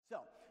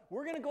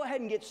We're going to go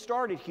ahead and get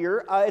started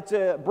here. It's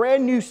a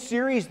brand new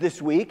series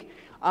this week,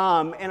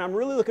 and I'm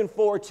really looking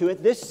forward to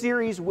it. This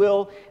series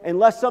will,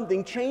 unless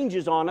something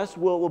changes on us,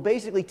 will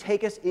basically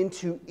take us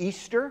into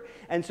Easter.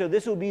 And so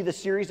this will be the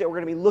series that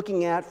we're going to be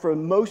looking at for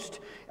most,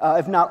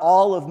 if not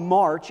all, of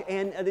March.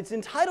 And it's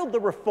entitled The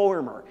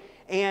Reformer.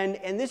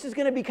 And this is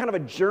going to be kind of a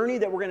journey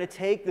that we're going to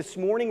take this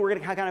morning. We're going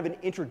to have kind of an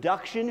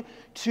introduction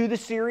to the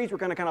series. We're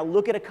going to kind of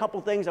look at a couple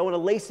things. I want to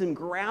lay some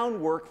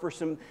groundwork for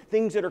some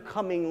things that are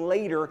coming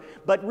later.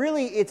 But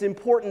really, it's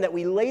important that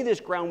we lay this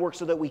groundwork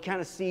so that we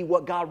kind of see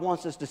what God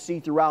wants us to see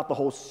throughout the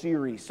whole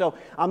series. So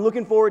I'm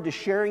looking forward to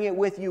sharing it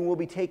with you. And we'll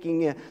be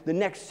taking the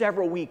next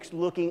several weeks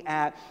looking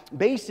at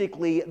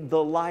basically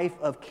the life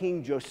of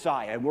King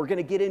Josiah. And we're going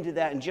to get into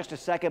that in just a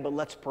second, but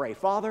let's pray.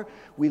 Father,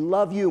 we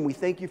love you and we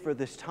thank you for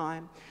this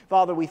time.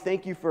 Father, we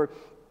thank you for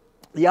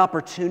the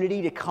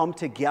opportunity to come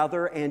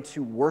together and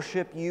to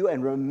worship you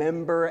and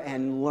remember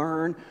and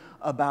learn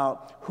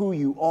about who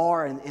you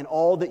are and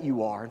all that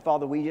you are. And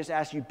Father, we just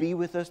ask you be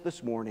with us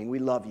this morning. We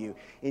love you.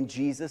 In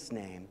Jesus'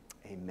 name,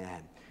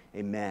 amen.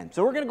 Amen.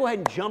 So we're going to go ahead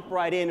and jump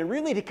right in. And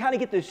really, to kind of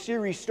get this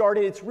series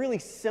started, it's really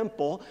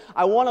simple.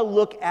 I want to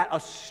look at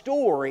a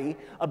story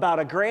about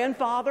a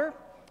grandfather,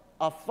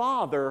 a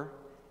father,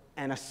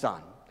 and a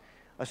son.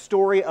 A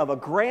story of a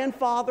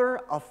grandfather,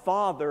 a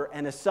father,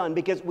 and a son,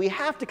 because we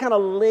have to kind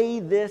of lay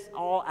this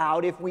all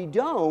out. If we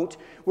don't,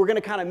 we're going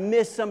to kind of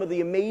miss some of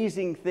the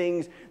amazing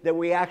things that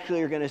we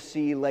actually are going to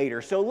see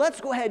later. So let's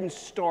go ahead and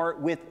start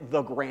with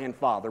the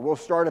grandfather. We'll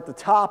start at the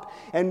top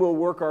and we'll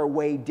work our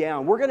way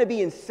down. We're going to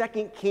be in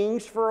 2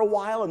 Kings for a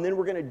while, and then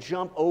we're going to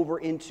jump over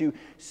into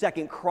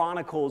 2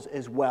 Chronicles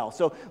as well.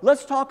 So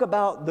let's talk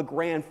about the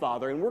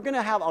grandfather, and we're going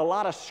to have a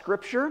lot of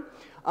scripture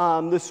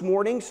this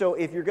morning, so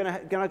if you're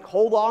gonna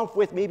hold on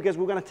with me, because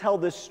we're going to tell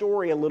this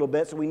story a little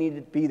bit, so we need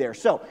to be there.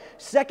 So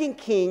 2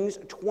 Kings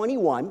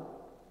 21,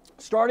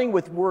 starting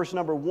with verse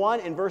number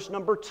 1 and verse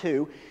number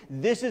 2,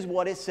 this is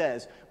what it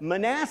says.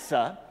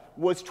 Manasseh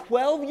was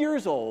 12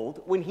 years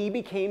old when he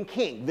became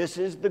king. This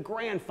is the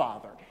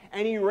grandfather.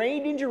 And he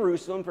reigned in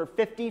Jerusalem for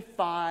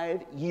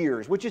 55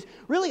 years, which is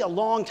really a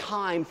long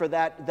time for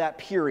that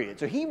period.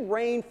 So he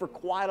reigned for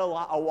quite a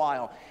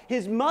while.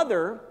 His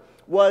mother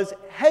was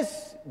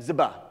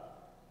Hephzibah.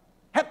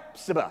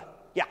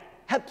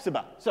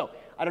 Hephzibah. So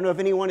I don't know if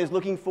anyone is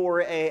looking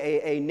for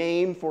a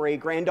name for a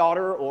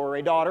granddaughter or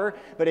a daughter,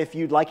 but if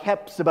you'd like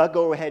Hephzibah,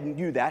 go ahead and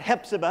do that.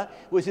 Hephzibah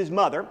was his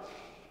mother.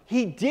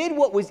 He did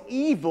what was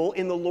evil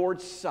in the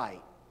Lord's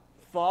sight,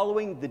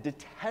 following the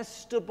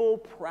detestable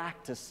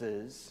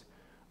practices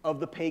of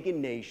the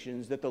pagan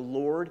nations that the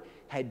Lord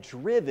had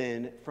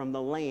driven from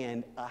the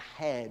land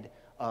ahead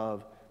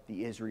of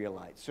the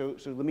Israelites. So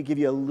let me give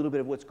you a little bit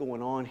of what's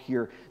going on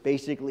here.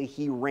 Basically,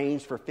 he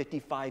reigns for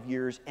 55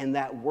 years, and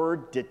that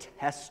word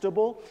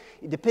detestable,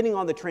 depending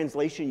on the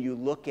translation you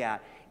look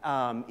at,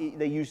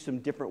 they use some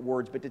different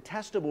words, but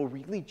detestable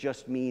really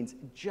just means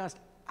just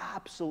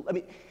absolute. I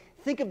mean,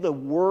 think of the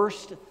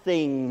worst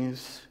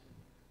things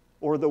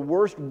or the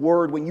worst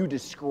word when you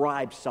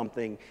describe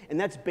something, and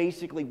that's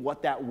basically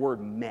what that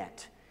word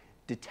meant.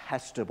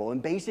 Detestable.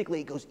 And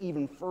basically it goes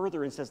even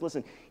further and says,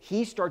 listen,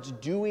 he starts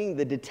doing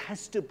the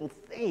detestable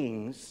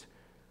things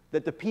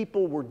that the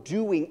people were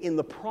doing in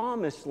the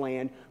promised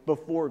land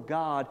before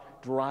God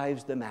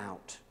drives them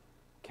out.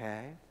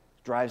 Okay?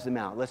 Drives them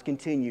out. Let's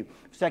continue.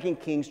 2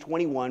 Kings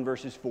 21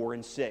 verses 4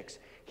 and 6.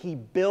 He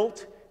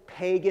built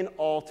pagan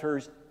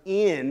altars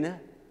in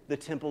the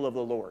temple of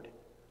the Lord,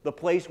 the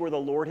place where the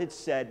Lord had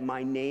said,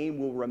 my name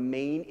will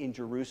remain in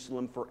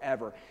Jerusalem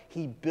forever.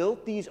 He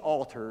built these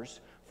altars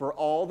for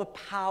all the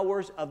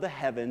powers of the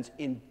heavens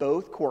in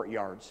both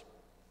courtyards.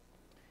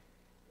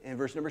 And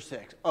verse number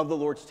 6, of the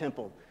Lord's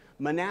temple.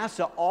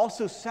 Manasseh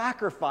also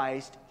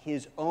sacrificed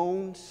his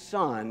own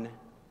son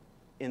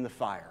in the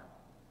fire.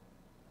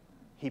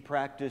 He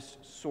practiced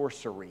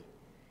sorcery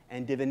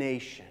and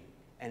divination,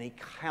 and he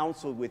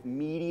counseled with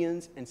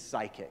mediums and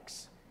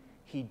psychics.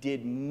 He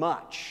did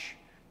much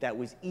that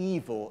was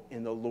evil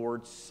in the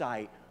Lord's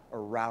sight,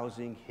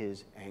 arousing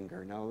his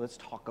anger. Now let's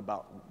talk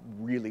about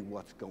really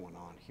what's going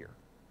on here.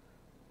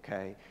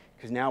 Okay,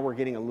 because now we're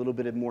getting a little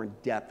bit more in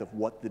depth of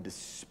what the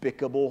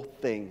despicable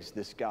things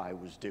this guy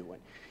was doing.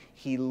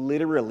 He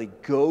literally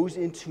goes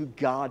into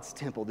God's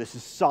temple. This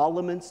is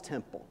Solomon's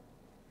temple.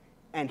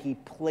 And he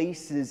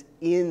places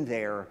in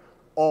there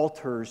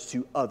altars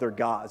to other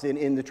gods.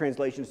 In the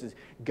translation, it says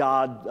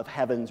God of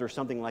heavens or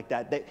something like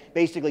that. They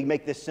basically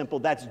make this simple.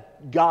 That's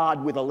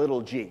God with a little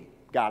g.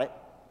 Got it?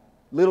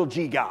 Little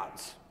g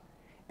gods.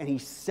 And he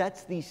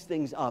sets these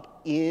things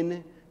up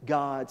in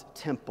God's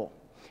temple.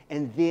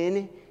 And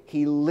then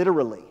he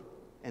literally,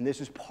 and this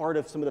is part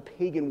of some of the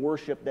pagan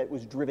worship that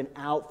was driven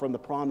out from the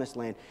promised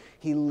land,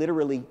 he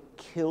literally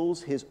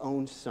kills his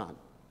own son.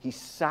 He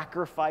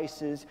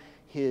sacrifices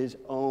his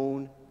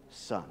own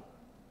son.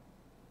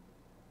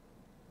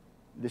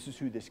 This is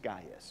who this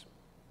guy is.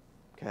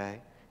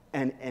 Okay?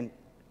 And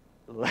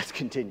let's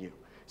continue.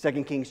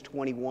 2 Kings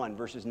 21,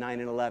 verses 9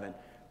 and 11.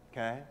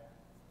 Okay?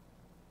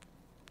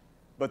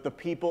 But the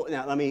people,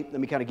 now let me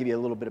kind of give you a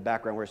little bit of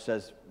background where it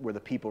says where the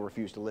people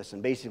refuse to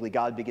listen. Basically,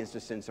 God begins to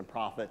send some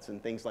prophets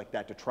and things like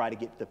that to try to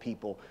get the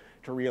people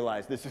to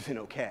realize this isn't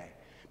okay.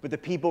 But the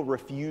people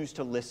refused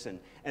to listen.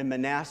 And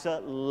Manasseh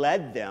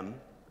led them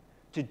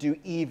to do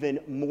even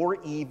more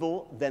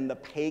evil than the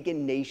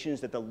pagan nations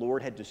that the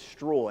Lord had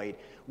destroyed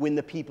when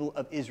the people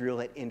of Israel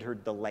had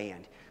entered the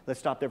land.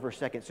 Let's stop there for a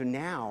second. So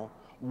now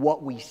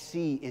what we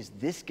see is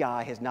this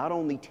guy has not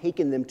only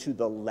taken them to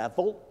the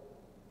level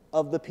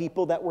of the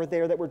people that were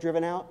there that were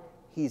driven out,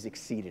 he's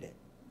exceeded it.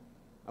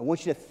 I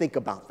want you to think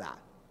about that,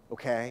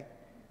 okay?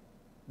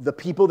 The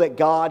people that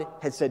God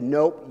had said,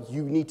 nope,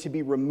 you need to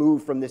be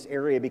removed from this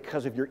area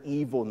because of your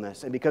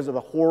evilness and because of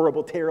the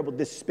horrible, terrible,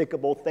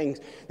 despicable things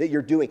that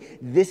you're doing.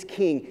 This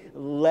king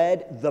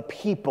led the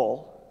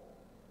people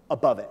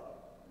above it,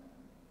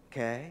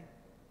 okay?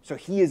 So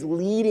he is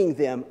leading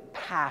them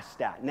past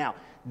that. Now,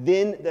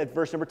 then,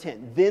 verse number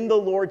 10, then the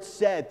Lord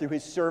said through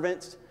his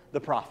servants, the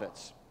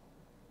prophets,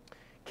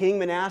 King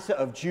Manasseh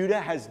of Judah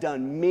has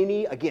done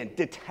many, again,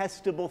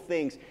 detestable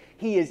things.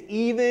 He is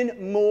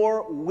even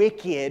more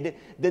wicked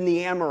than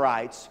the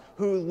Amorites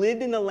who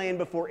lived in the land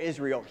before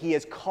Israel. He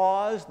has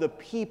caused the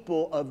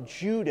people of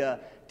Judah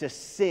to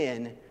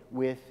sin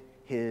with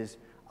his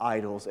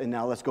idols. And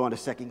now let's go on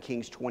to 2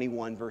 Kings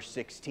 21, verse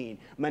 16.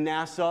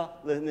 Manasseh,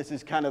 and this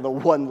is kind of the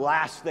one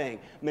last thing,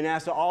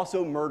 Manasseh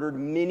also murdered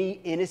many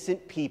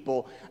innocent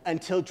people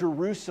until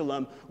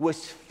Jerusalem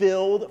was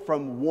filled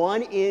from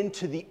one end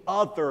to the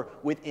other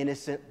with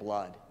innocent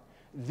blood.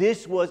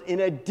 This was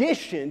in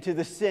addition to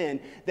the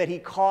sin that he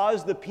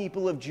caused the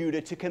people of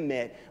Judah to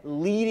commit,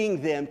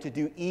 leading them to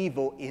do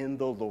evil in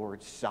the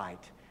Lord's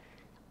sight.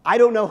 I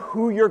don't know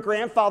who your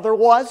grandfather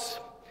was,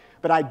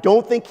 but I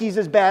don't think he's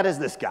as bad as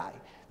this guy.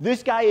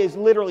 This guy is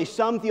literally,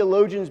 some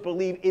theologians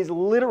believe, is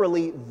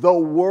literally the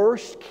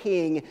worst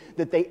king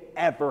that they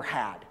ever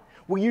had.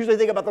 We usually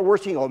think about the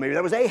worst king, oh, maybe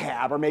that was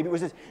Ahab, or maybe it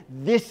was this.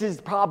 This is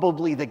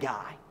probably the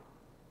guy.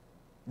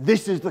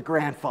 This is the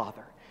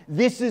grandfather.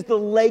 This is the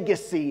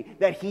legacy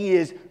that he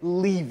is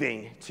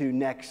leaving to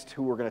next,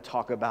 who we're going to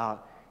talk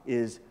about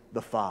is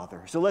the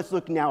father. So let's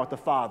look now at the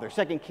father.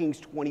 2 Kings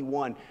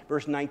 21,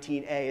 verse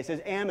 19a. It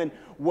says, Ammon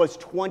was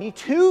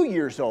 22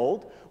 years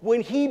old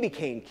when he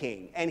became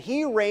king, and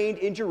he reigned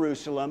in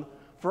Jerusalem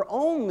for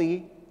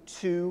only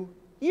 2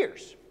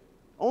 years.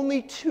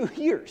 Only 2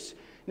 years.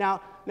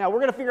 Now we're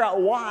going to figure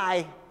out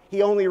why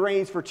he only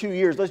reigns for 2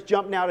 years. Let's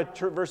jump now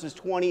to verses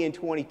 20 and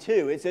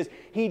 22. It says,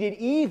 he did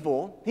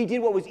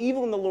what was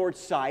evil in the Lord's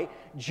sight,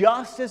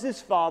 just as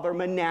his father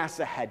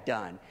Manasseh had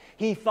done.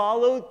 He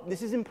followed,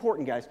 this is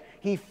important, guys,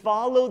 he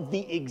followed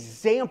the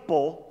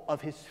example of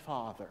his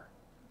father.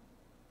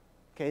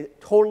 Okay,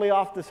 totally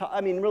off the top,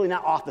 I mean, really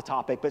not off the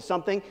topic, but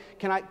something.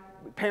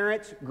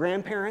 Parents,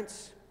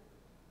 grandparents,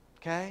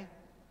 okay?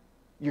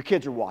 Your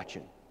kids are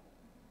watching.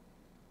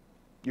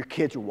 Your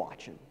kids are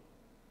watching.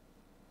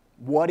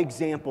 What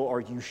example are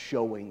you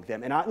showing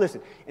them? And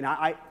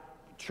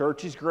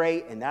church is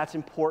great, and that's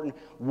important.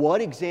 What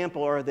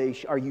example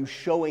are you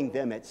showing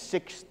them at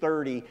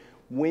 6:30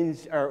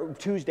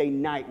 Tuesday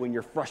night when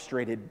you're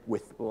frustrated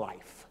with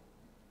life?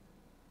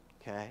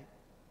 Okay?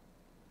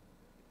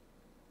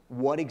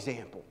 What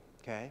example?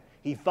 Okay?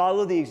 He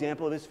followed the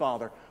example of his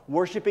father,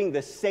 worshiping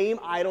the same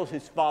idols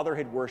his father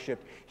had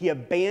worshipped. He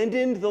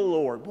abandoned the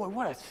Lord. Boy,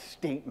 what a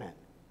statement.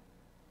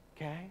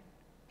 Okay?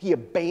 He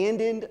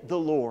abandoned the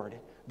Lord,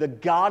 the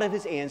God of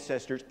his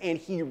ancestors, and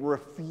he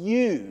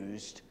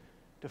refused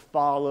to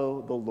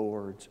follow the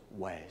Lord's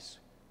ways.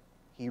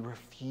 He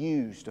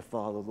refused to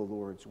follow the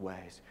Lord's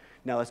ways.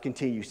 Now let's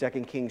continue. 2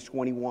 Kings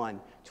 21,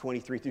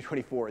 23 through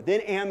 24. Then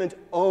Ammon's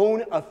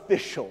own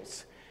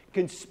officials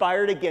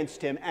conspired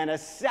against him and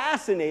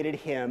assassinated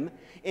him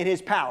in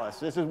his palace.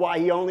 This is why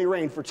he only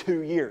reigned for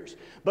 2 years.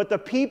 But the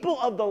people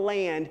of the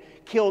land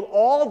killed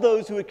all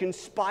those who had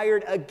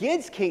conspired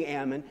against King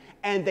Ammon,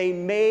 and they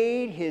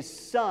made his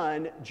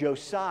son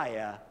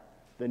Josiah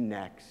the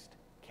next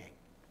king.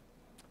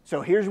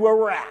 So here's where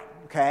we're at.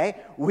 Okay,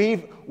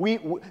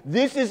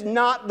 this is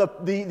not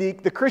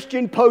the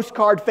Christian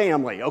postcard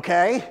family.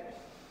 Okay,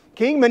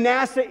 King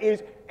Manasseh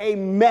is a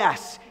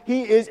mess.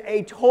 He is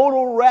a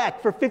total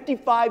wreck. For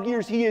 55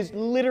 years, he is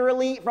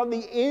literally from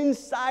the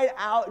inside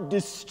out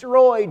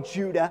destroyed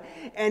Judah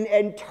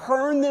and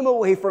turned them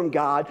away from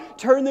God,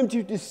 turned them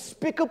to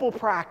despicable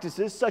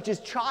practices such as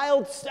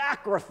child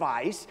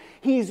sacrifice.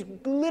 He's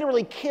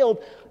literally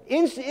killed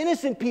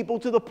innocent people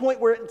to the point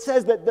where it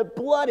says that the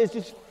blood is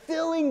just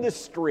filling the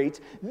streets.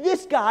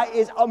 This guy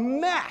is a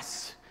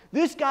mess.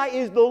 This guy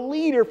is the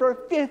leader for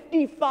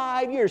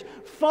 55 years.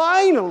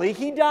 Finally,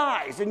 he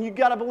dies. And you've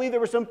got to believe there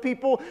were some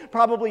people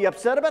probably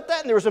upset about that.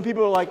 And there were some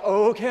people who were like,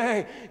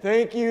 okay,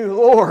 thank you,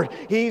 Lord.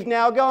 He's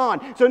now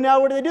gone. So now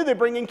what do? They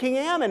bring in King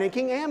Ammon. And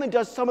King Ammon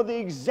does some of the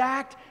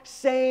exact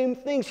same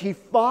things. He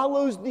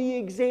follows the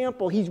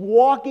example. He's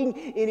walking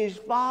in his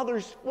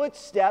father's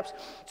footsteps,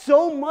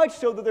 so much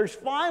so that there's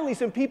finally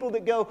some people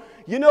that go,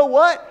 you know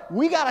what?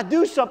 We got to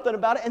do something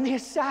about it. And they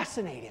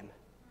assassinate him.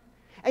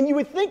 And you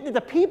would think that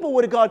the people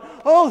would have gone,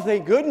 oh,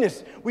 thank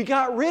goodness, we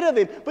got rid of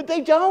him. But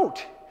they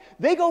don't.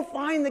 They go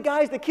find the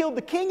guys that killed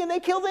the king and they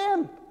kill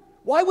them.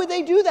 Why would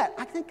they do that?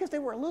 I think because they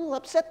were a little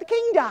upset the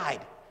king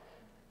died.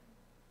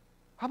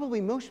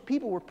 Probably most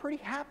people were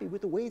pretty happy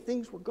with the way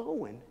things were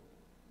going,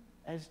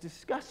 as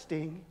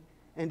disgusting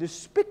and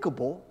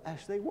despicable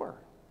as they were.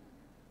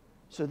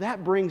 So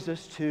that brings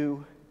us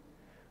to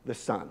the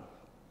son.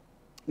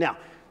 Now,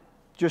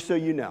 just so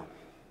you know,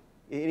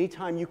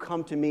 anytime you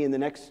come to me in the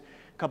next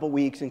couple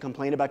weeks and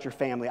complain about your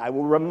family, I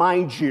will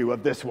remind you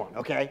of this one,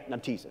 okay? And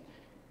I'm teasing.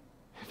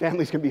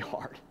 Families can be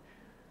hard.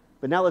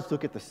 But now let's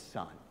look at the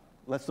son.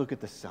 Let's look at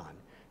the son.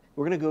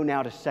 We're going to go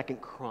now to 2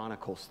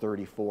 Chronicles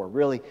 34.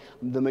 Really,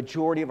 the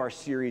majority of our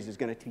series is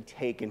going to be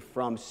taken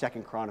from 2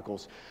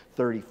 Chronicles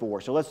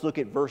 34. So let's look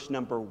at verse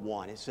number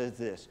 1. It says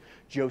this: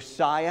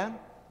 Josiah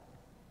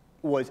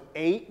was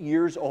 8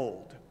 years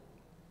old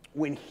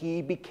when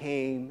he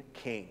became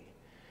king,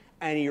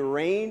 and he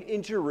reigned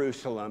in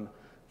Jerusalem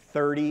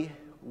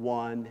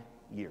 31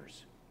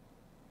 years.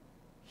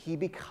 He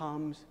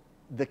becomes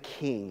the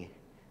king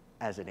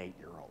as an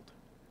 8-year-old.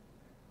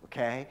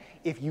 Okay?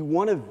 If you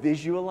want to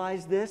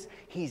visualize this,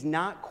 he's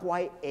not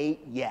quite 8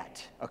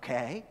 yet,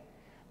 okay?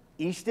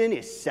 Easton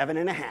is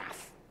 7.5.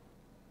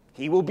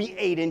 He will be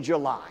 8 in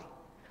July.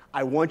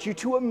 I want you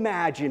to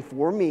imagine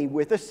for me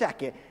with a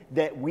second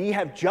that we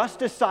have just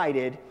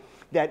decided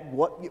that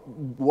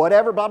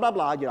whatever, blah, blah,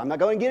 blah, I'm not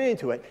going to get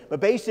into it,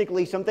 but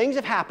basically some things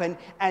have happened,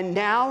 and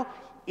now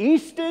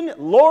Easton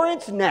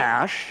Lawrence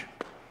Nash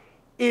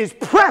is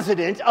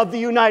president of the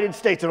United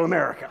States of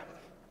America.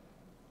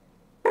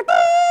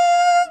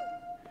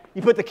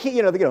 You put the key,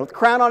 the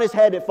crown on his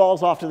head, it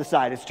falls off to the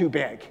side. It's too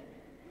big.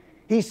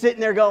 He's sitting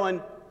there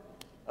going,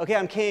 okay,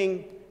 I'm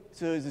king,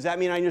 so does that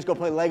mean I can just go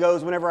play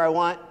Legos whenever I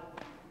want?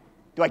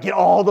 Do I get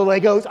all the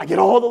Legos? I get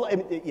all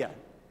the, yeah.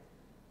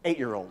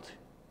 8-year-old.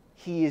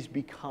 He has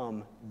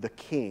become the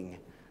king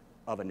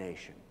of a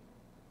nation.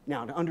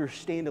 Now, to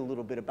understand a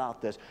little bit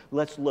about this,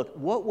 let's look.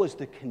 What was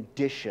the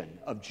condition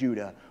of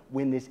Judah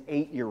when this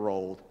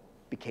 8-year-old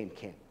became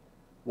king?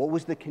 What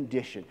was the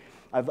condition?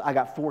 I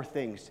got 4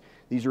 things.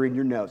 These are in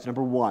your notes.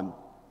 Number 1,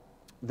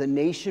 the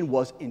nation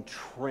was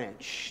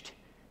entrenched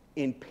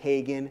in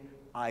pagan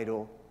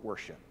idol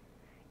worship.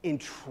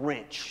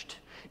 Entrenched.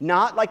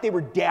 Not like they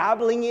were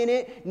dabbling in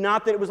it,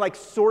 not that it was like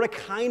sort of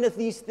kind of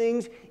these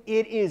things.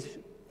 It is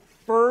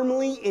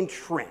firmly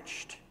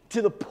entrenched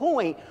to the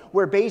point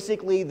where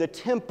basically the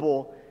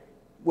temple,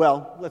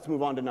 well, let's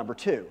move on to number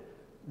 2.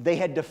 They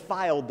had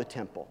defiled the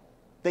temple.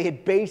 They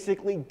had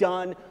basically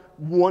done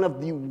one of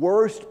the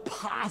worst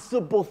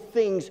possible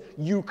things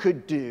you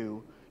could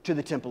do to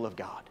the temple of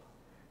God.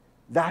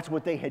 That's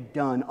what they had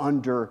done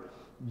under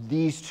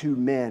these 2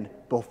 men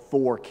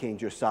before King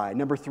Josiah.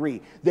 Number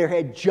 3, there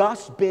had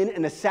just been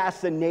an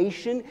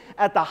assassination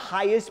at the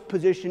highest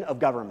position of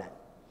government.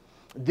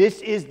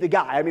 This is the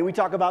guy. I mean, we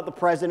talk about the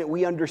president.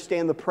 We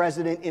understand the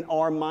president in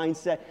our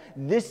mindset.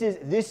 This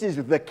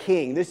is the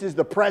king. This is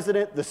the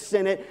president, the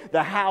Senate,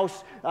 the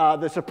House,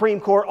 the Supreme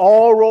Court,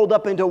 all rolled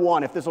up into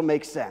one, if this will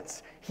make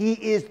sense. He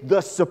is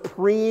the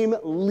supreme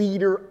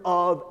leader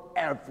of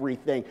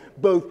everything,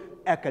 both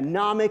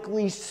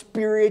economically,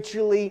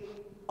 spiritually,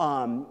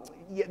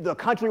 the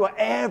country,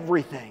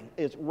 everything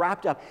is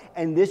wrapped up.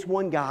 And this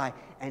one guy,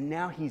 and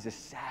now he's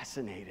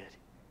assassinated.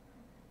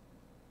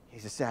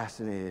 He's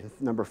assassinated.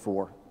 Number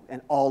 4.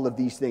 And all of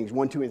these things,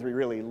 1, 2, and 3,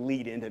 really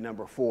lead into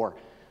number 4.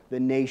 The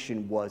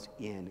nation was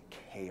in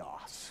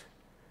chaos.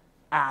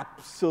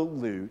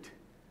 Absolute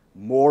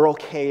moral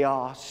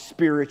chaos,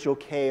 spiritual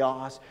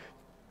chaos,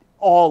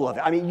 all of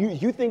it. I mean,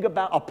 you think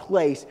about a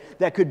place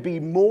that could be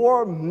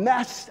more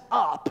messed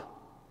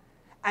up.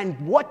 And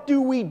what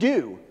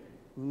do?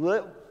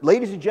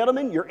 Ladies and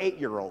gentlemen, your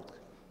 8-year-old.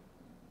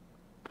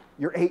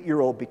 Your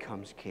 8-year-old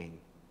becomes king.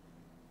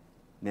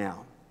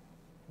 Now,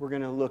 we're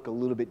going to look a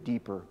little bit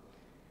deeper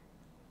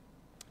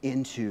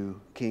into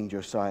King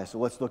Josiah. So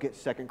let's look at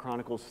 2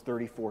 Chronicles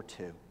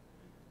 34:2.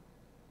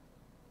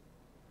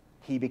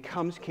 He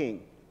becomes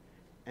king,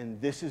 and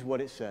this is what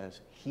it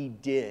says. He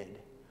did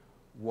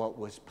what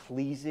was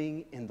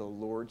pleasing in the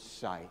Lord's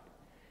sight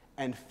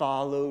and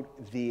followed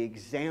the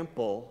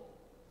example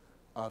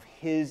of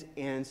his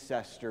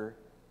ancestor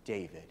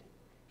David.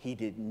 He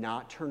did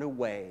not turn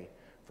away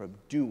from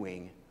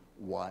doing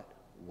what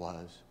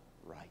was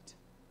right.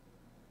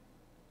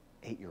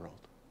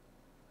 8-year-old.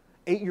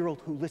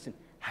 8-year-old who, listen,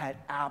 had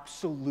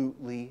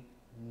absolutely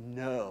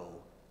no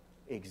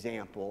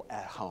example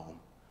at home.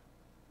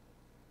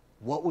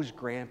 What was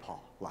grandpa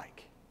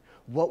like?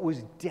 What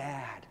was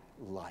dad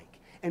like?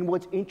 And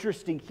what's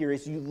interesting here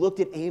is you looked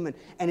at Amon,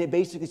 and it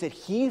basically said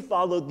he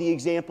followed the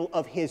example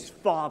of his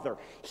father.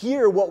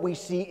 Here what we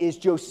see is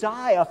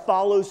Josiah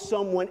follows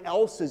someone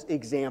else's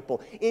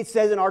example. It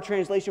says in our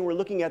translation we're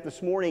looking at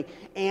this morning,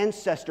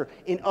 ancestor.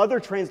 In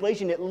other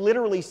translation, it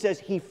literally says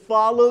he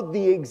followed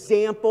the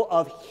example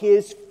of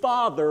his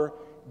father,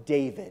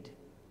 David.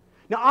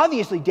 Now,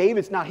 obviously,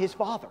 David's not his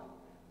father.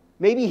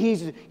 Maybe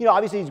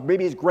obviously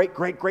maybe his great.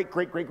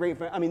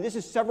 I mean, this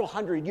is several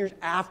hundred years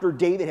after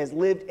David has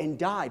lived and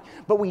died.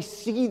 But we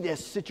see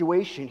this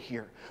situation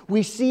here.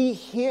 We see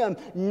him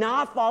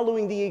not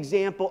following the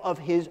example of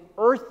his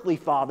earthly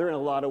father in a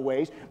lot of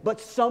ways, but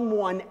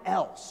someone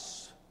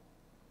else.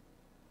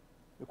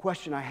 The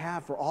question I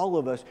have for all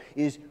of us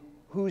is,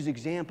 whose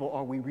example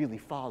are we really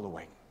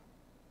following?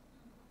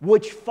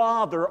 Which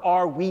father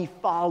are we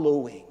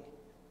following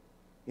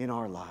in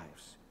our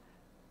lives?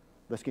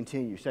 Let's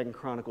continue. 2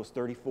 Chronicles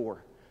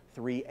 34,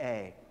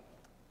 3a.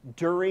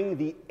 During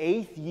the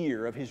 8th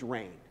year of his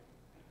reign,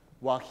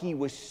 while he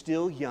was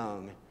still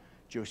young,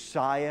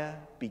 Josiah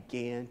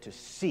began to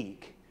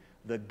seek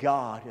the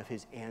God of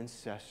his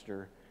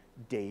ancestor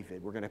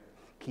David. We're going to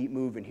keep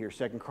moving here.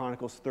 2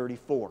 Chronicles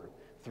 34,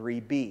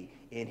 3b.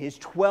 In his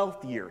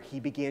 12th year, he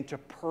began to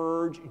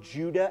purge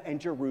Judah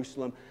and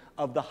Jerusalem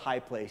of the high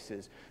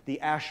places, the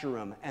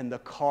Asherim, and the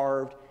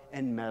carved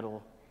and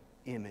metal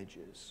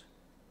images.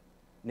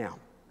 Now,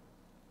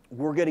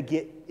 we're going to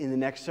get in the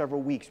next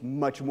several weeks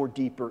much more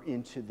deeper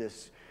into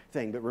this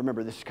thing. But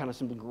remember, this is kind of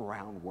some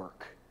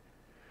groundwork.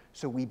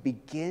 So we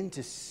begin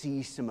to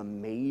see some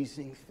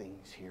amazing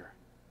things here.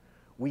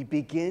 We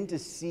begin to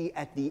see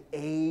at the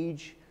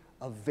age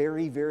of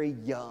very, very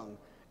young,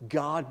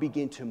 God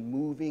began to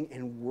moving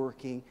and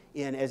working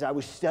in. As I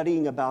was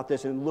studying about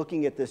this and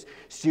looking at this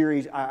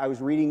series, I was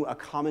reading a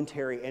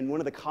commentary, and one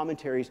of the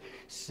commentaries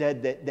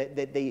said that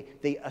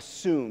they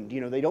assumed,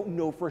 they don't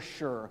know for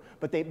sure,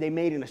 but they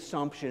made an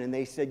assumption, and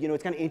they said,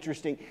 it's kind of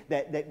interesting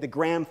that the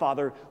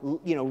grandfather,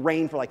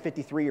 reigned for like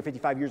 53 or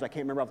 55 years, I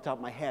can't remember off the top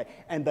of my head,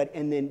 and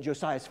then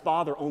Josiah's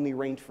father only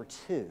reigned for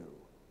 2.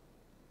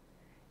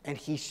 And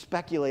he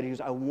speculated, he goes,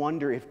 I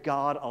wonder if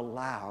God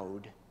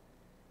allowed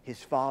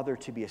his father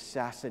to be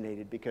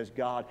assassinated because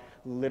God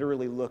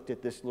literally looked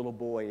at this little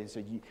boy and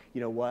said,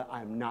 you know what,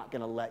 I'm not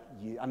going to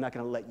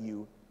let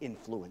you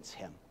influence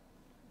him.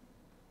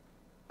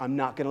 I'm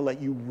not going to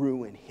let you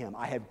ruin him.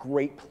 I have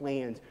great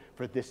plans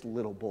for this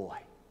little boy.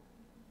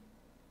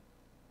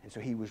 And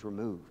so he was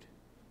removed.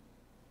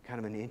 Kind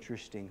of an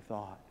interesting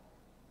thought.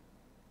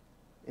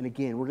 And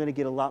again, we're going to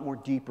get a lot more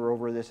deeper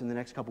over this in the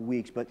next couple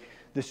weeks, but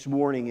this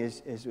morning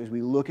as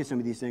we look at some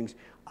of these things,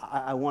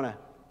 I want to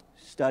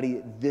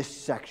study this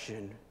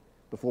section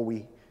before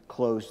we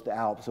close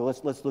out. So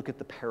let's look at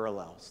the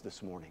parallels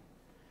this morning.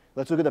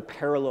 Let's look at the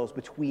parallels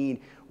between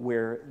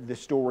where the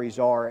stories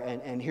are.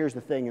 And here's the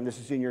thing, and this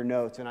is in your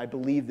notes, and I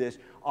believe this.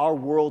 Our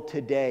world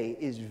today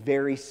is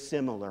very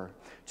similar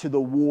to the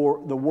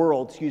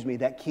world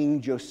that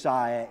King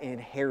Josiah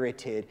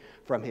inherited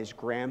from his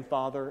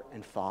grandfather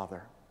and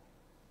father.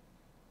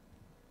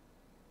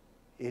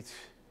 It's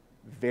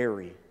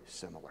very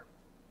similar.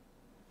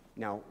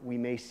 Now, we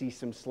may see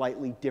some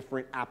slightly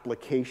different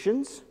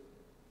applications,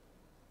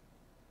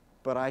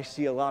 but I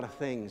see a lot of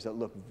things that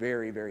look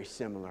very, very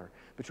similar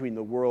between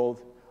the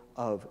world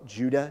of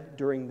Judah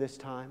during this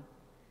time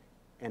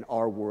and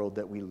our world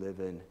that we live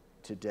in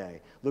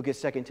today. Look at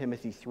 2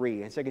 Timothy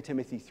 3. In 2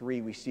 Timothy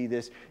 3, we see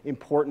this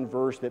important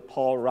verse that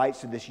Paul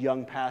writes to this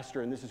young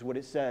pastor, and this is what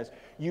it says.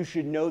 You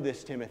should know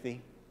this,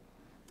 Timothy,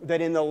 that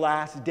in the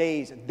last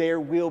days there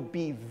will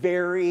be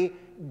very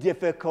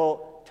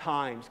difficult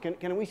times.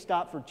 Can we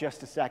stop for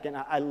just a second?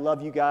 I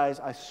love you guys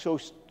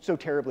so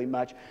terribly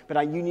much,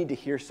 but you need to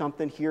hear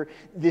something here.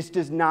 This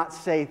does not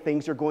say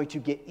things are going to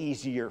get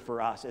easier for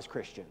us as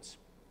Christians.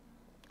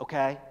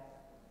 Okay?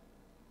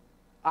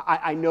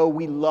 I know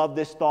we love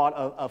this thought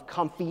of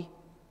comfy,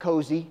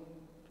 cozy,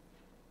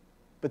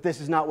 but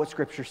this is not what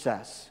Scripture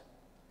says.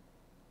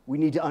 We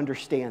need to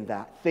understand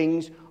that.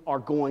 Things are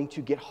going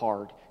to get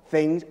hard.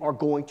 Things are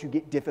going to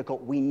get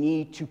difficult. We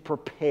need to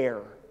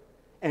prepare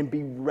and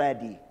be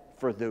ready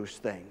for those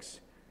things.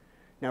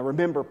 Now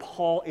remember,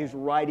 Paul is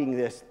writing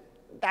this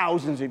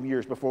thousands of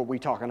years before we're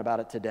talking about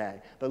it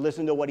today. But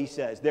listen to what he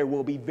says. There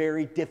will be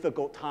very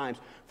difficult times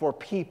for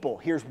people.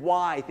 Here's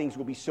why things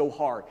will be so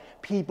hard.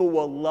 People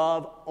will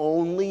love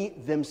only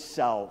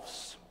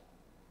themselves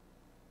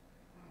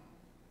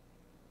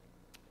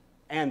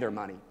and their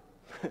money.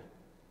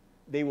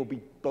 They will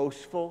be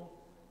boastful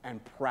and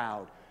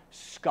proud,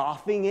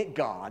 scoffing at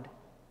God,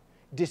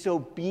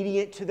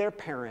 disobedient to their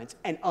parents,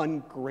 and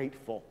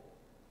ungrateful.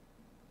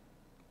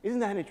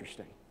 Isn't that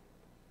interesting?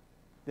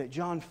 That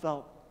John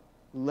felt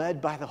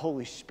led by the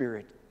Holy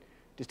Spirit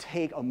to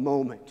take a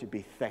moment to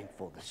be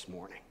thankful this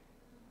morning.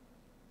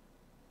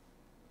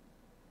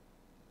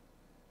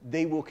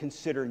 They will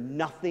consider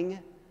nothing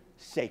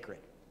sacred.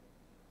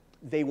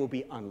 They will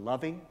be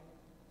unloving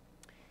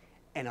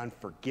and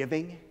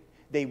unforgiving.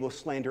 They will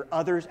slander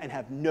others and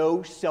have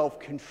no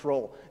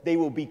self-control. They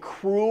will be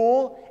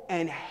cruel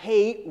and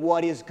hate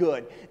what is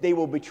good. They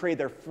will betray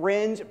their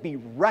friends, be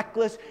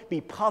reckless,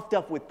 be puffed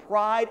up with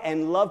pride,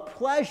 and love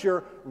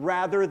pleasure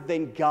rather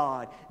than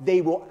God.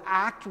 They will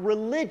act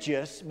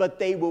religious, but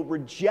they will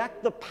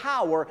reject the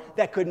power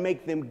that could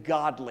make them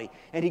godly.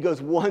 And he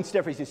goes one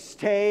step further. He says,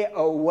 stay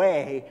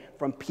away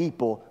from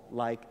people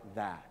like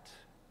that.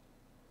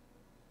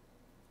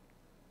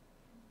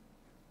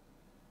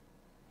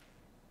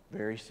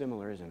 Very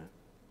similar, isn't it?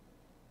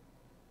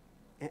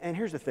 And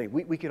here's the thing.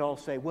 We could all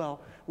say, well,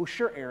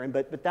 sure, Aaron,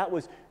 but that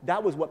was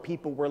what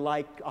people were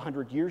like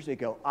 100 years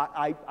ago.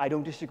 I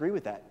don't disagree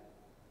with that.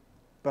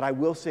 But I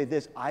will say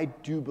this. I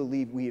do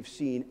believe we have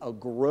seen a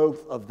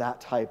growth of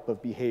that type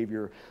of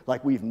behavior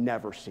like we've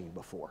never seen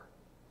before.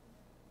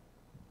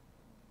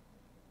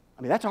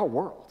 I mean, that's our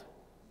world.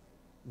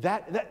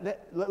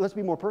 Let's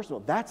be more personal.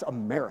 That's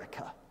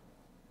America.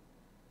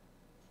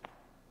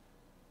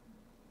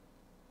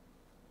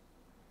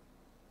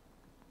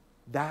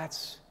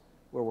 That's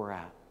where we're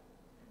at.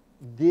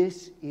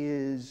 This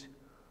is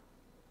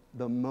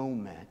the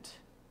moment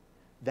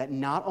that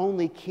not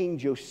only King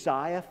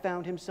Josiah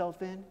found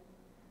himself in,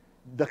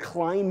 the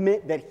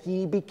climate that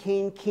he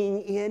became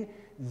king in,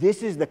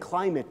 this is the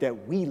climate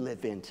that we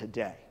live in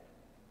today.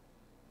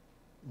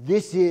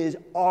 This is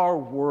our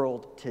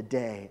world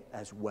today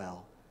as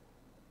well.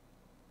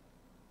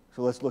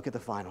 So let's look at the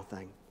final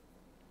thing.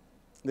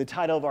 The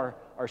title of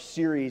our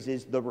series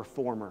is The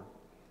Reformer.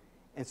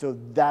 And so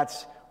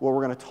that's what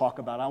we're going to talk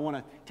about. I want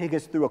to take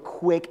us through a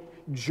quick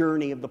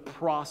journey of the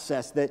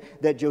process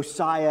that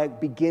Josiah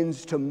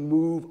begins to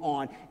move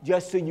on,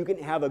 just so you can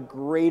have a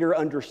greater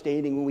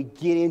understanding when we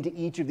get into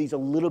each of these a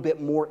little bit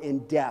more in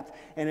depth.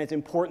 And it's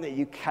important that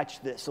you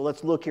catch this. So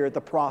let's look here at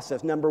the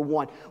process. Number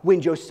one,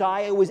 when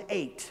Josiah was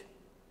 8,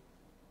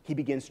 he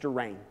begins to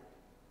reign.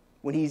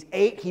 When he's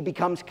 8, he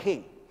becomes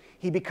king.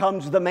 He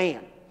becomes the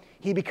man.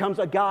 He becomes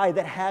a guy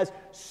that has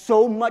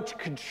so much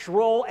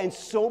control and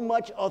so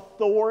much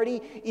authority,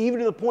 even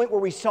to the point where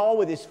we saw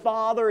with his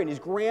father and his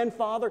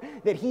grandfather,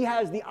 that he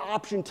has the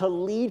option to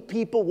lead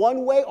people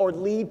one way or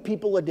lead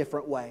people a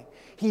different way.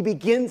 He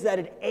begins that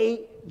at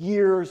 8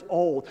 years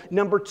old.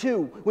 Number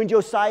two, when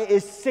Josiah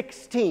is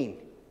 16,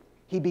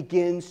 he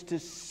begins to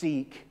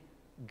seek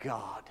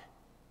God.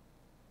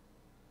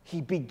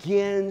 He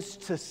begins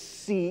to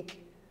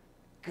seek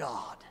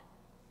God.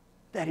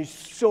 That is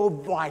so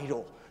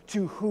vital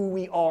to who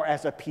we are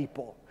as a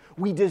people.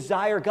 We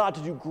desire God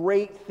to do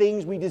great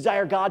things. We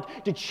desire God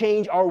to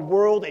change our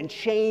world and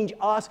change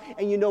us.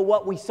 And you know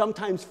what? We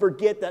sometimes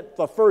forget that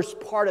the first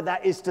part of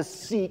that is to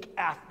seek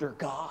after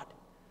God,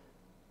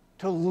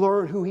 to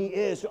learn who He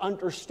is, to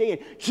understand,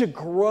 to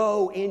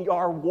grow in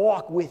our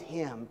walk with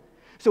Him.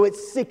 So at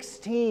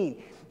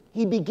 16,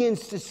 he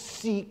begins to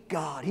seek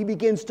God. He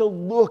begins to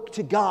look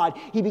to God.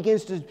 He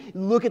begins to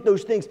look at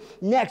those things.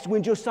 Next,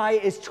 when Josiah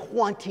is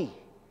 20,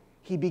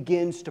 he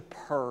begins to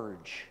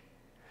purge.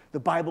 The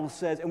Bible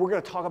says, and we're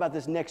going to talk about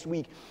this next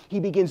week, he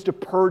begins to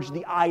purge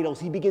the idols.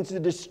 He begins to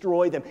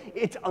destroy them.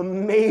 It's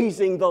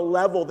amazing the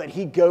level that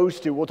he goes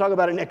to. We'll talk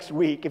about it next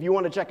week. If you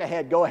want to check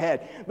ahead, go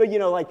ahead. But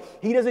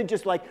he doesn't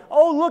just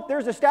oh, look,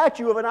 there's a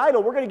statue of an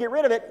idol. We're going to get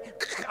rid of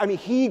it. I mean,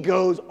 he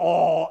goes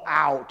all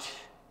out.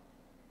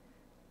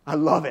 I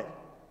love it.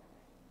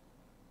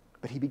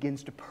 But he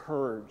begins to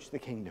purge the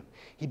kingdom.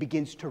 He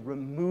begins to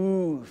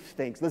remove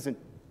things. Listen,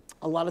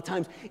 a lot of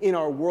times in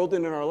our world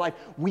and in our life,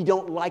 we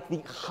don't like the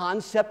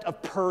concept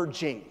of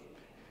purging,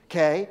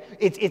 okay?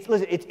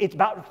 It's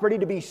about ready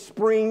to be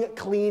spring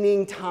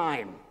cleaning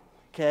time,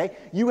 okay?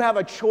 You have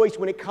a choice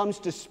when it comes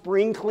to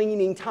spring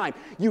cleaning time.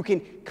 You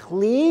can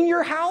clean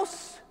your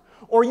house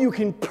or you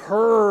can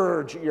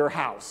purge your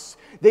house.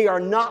 They are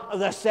not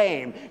the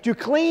same. To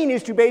clean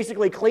is to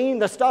basically clean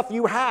the stuff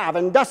you have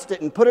and dust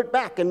it and put it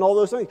back and all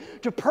those things.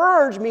 To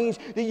purge means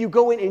that you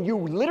go in and you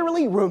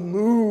literally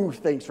remove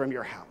things from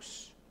your house.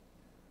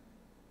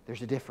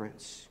 There's a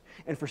difference.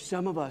 And for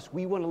some of us,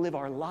 we want to live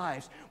our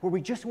lives where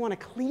we just want to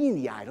clean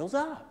the idols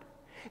up.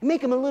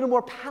 Make them a little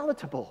more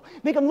palatable.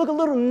 Make them look a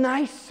little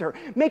nicer.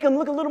 Make them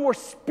look a little more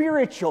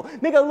spiritual.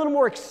 Make a little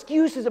more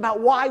excuses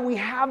about why we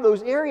have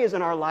those areas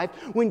in our life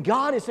when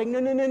God is saying,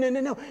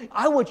 no.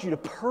 I want you to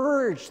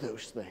purge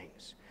those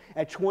things.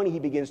 At 20, he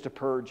begins to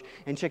purge.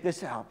 And check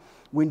this out.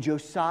 When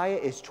Josiah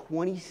is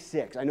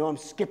 26, I know I'm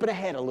skipping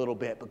ahead a little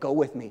bit, but go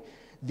with me.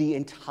 The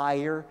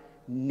entire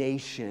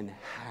nation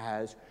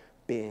has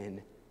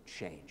been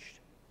changed.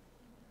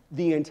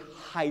 The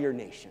entire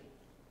nation.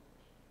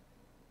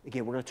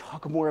 Again, we're going to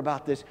talk more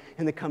about this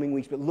in the coming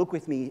weeks, but look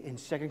with me in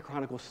 2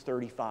 Chronicles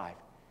 35.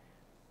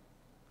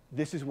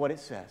 This is what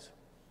it says.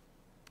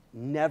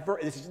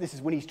 This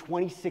is when he's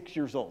 26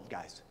 years old,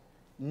 guys.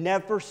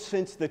 Never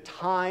since the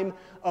time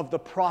of the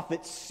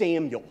prophet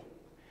Samuel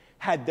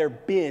had there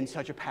been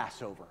such a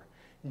Passover.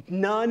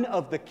 None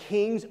of the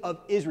kings of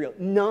Israel,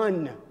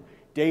 none,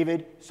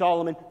 David,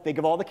 Solomon, think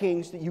of all the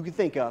kings that you can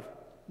think of,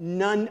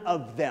 none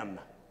of them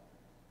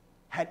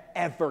had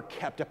ever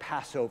kept a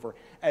Passover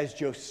as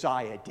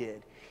Josiah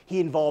did.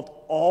 He involved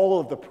all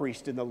of the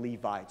priests and the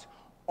Levites,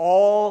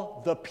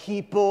 all the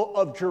people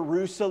of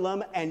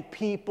Jerusalem and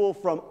people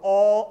from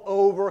all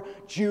over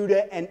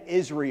Judah and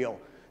Israel.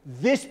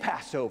 This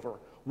Passover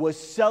was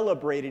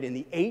celebrated in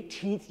the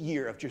 18th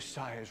year of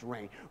Josiah's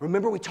reign.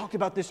 Remember, we talked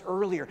about this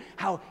earlier,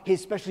 how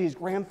especially his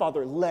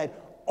grandfather led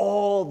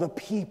all the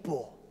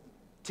people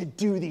to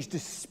do these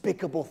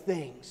despicable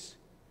things.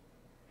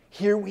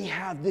 Here we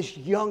have this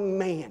young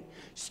man,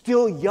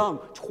 still young,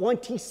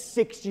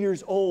 26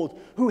 years old,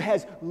 who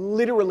has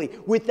literally,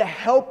 with the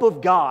help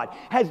of God,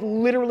 has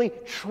literally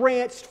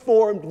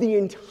transformed the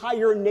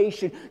entire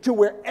nation to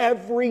where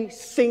every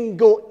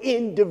single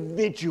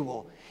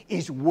individual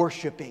is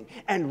worshiping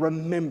and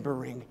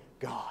remembering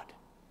God.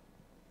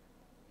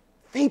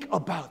 Think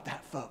about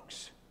that,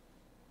 folks.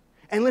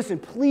 And listen,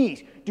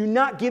 please do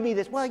not give me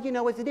this, well, you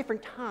know, it's a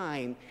different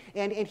time,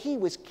 and he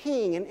was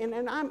king,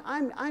 and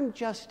I'm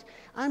just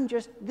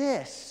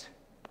this.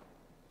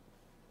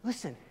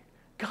 Listen,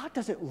 God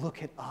doesn't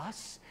look at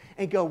us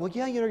and go, well,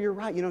 yeah, you know, you're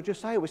right. You know,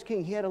 Josiah was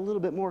king. He had a little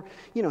bit more,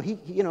 you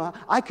know,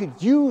 I could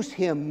use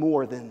him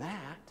more than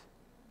that.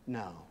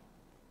 No.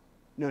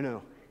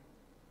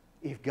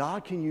 If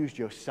God can use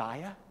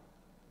Josiah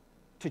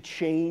to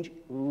change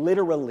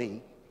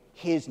literally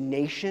his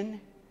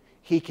nation,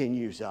 he can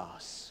use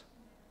us.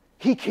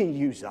 He can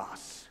use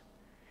us.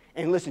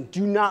 And listen,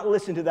 do not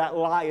listen to that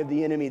lie of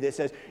the enemy that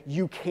says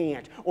you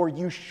can't, or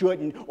you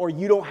shouldn't, or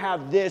you don't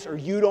have this, or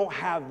you don't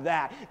have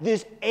that.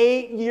 This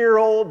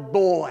 8-year-old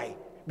boy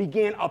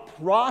began a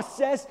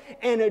process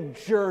and a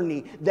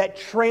journey that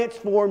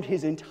transformed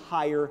his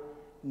entire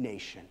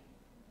nation.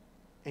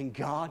 And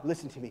God,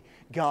 listen to me,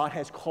 God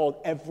has called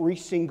every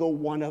single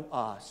one of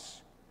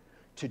us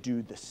to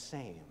do the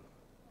same.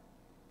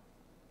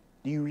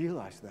 Do you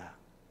realize that?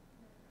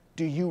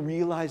 Do you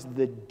realize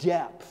the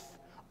depth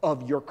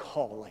of your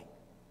calling?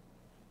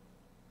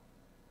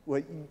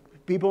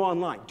 People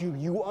online, do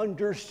you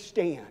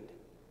understand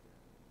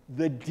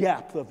the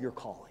depth of your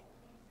calling?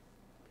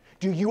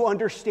 Do you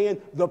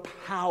understand the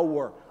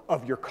power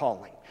of your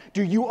calling?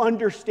 Do you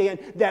understand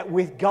that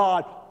with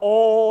God,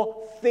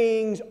 all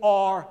things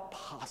are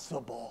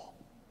possible?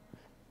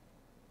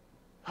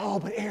 Oh,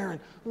 but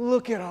Aaron,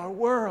 look at our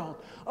world.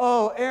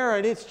 Oh,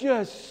 Aaron, it's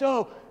just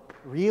so...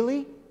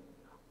 Really?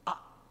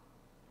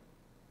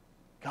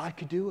 God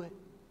could do it.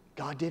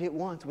 God did it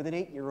once with an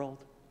 8-year-old.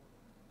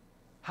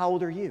 How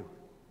old are you?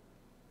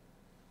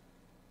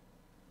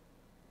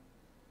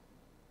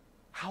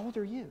 How old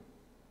are you?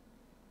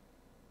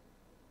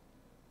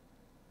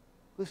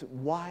 Listen,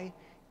 why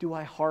do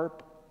I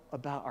harp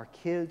about our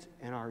kids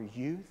and our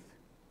youth?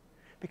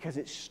 Because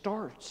it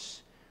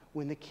starts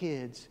when the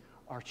kids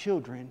are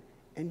children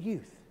and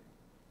youth.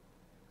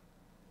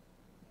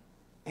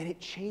 And it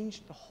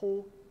changed the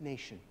whole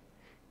nation.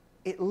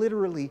 It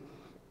literally,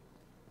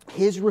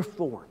 his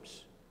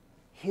reforms,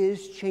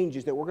 his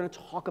changes that we're going to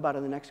talk about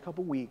in the next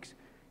couple weeks,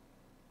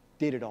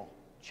 did it all,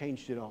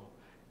 changed it all.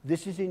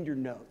 This is in your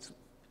notes.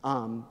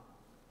 And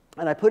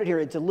I put it here,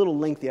 it's a little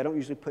lengthy. I don't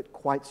usually put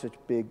quite such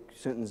big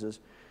sentences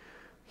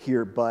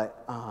here,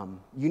 but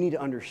you need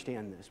to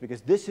understand this,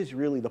 because this is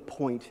really the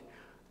point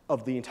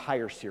of the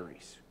entire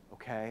series,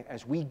 okay?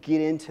 As we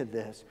get into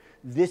this,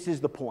 this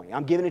is the point.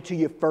 I'm giving it to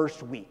you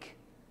first week,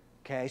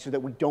 okay, so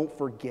that we don't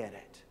forget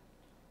it.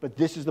 But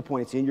this is the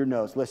point. It's in your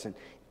notes. Listen,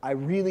 I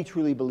really,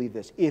 truly believe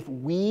this. If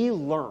we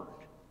learn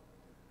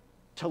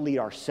to lead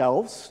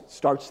ourselves,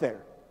 starts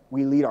there.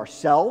 We lead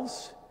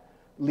ourselves,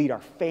 lead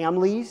our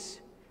families,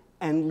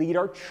 and lead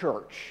our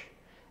church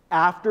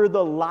after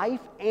the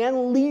life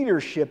and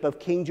leadership of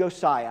King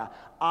Josiah,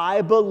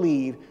 I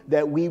believe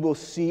that we will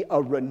see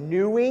a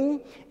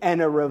renewing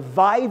and a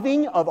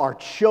reviving of our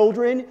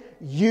children,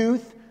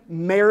 youth,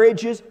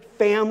 marriages,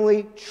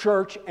 family,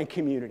 church, and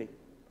community.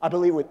 I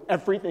believe with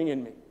everything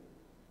in me.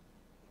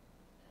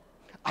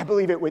 I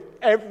believe it with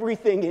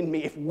everything in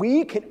me. If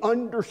we can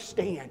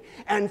understand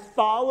and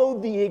follow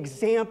the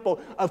example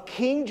of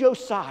King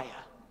Josiah,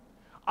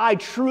 I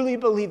truly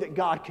believe that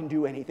God can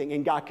do anything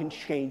and God can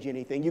change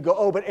anything. You go,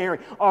 oh, but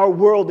Aaron, our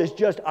world is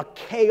just a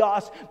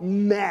chaos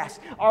mess.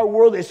 Our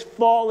world is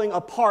falling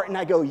apart. And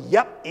I go,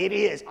 yep, it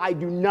is. I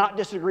do not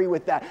disagree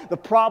with that. The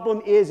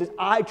problem is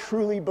I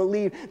truly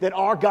believe that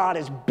our God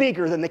is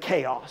bigger than the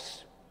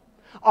chaos.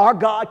 Our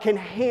God can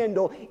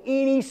handle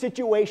any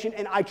situation,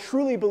 and I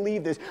truly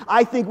believe this.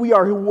 I think we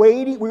are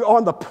waiting, we're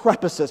on the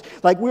precipice.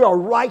 Like we are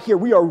right here,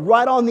 we are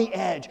right on the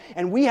edge,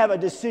 and we have a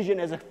decision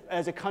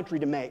as a country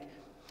to make.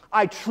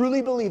 I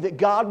truly believe that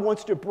God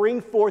wants to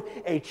bring forth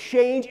a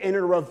change and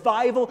a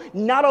revival,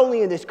 not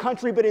only in this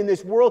country, but in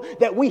this world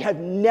that we have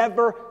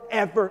never,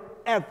 ever,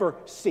 ever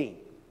seen.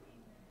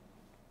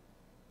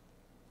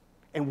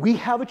 And we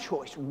have a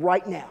choice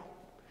right now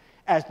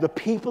as the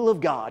people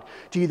of God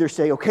to either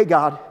say, okay,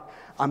 God,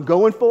 I'm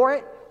going for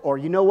it, or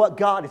you know what,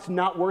 God, it's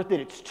not worth it.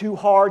 It's too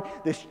hard.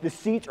 The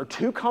seats are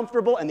too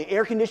comfortable and the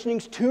air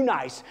conditioning's too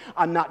nice.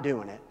 I'm not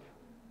doing it.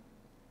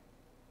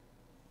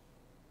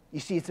 You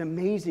see, it's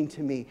amazing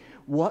to me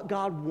what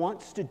God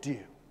wants to do,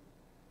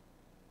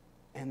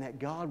 and that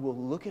God will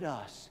look at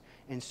us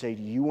and say,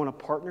 do you want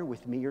to partner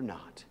with me or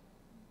not?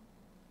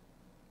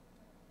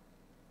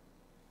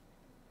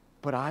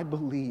 But I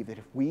believe that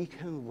if we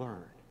can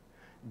learn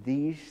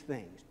these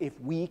things, if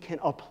we can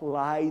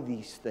apply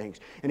these things,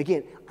 and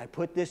again, I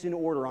put this in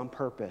order on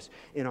purpose,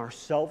 in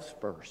ourselves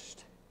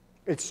first.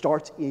 It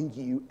starts in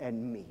you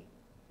and me.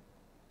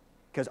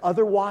 Because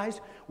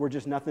otherwise, we're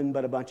just nothing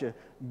but a bunch of,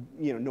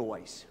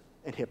 noise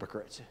and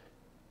hypocrites.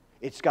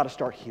 It's got to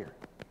start here.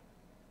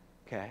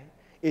 Okay?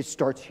 It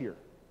starts here.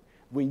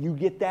 When you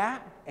get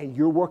that and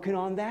you're working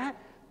on that,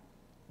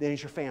 then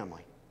it's your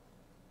family.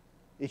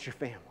 It's your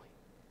family.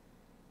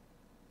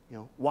 You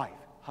know, wife,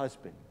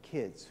 husband,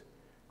 kids,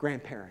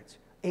 grandparents,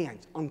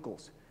 aunts,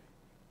 uncles,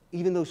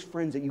 even those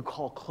friends that you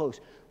call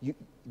close,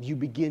 you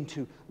begin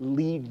to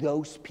lead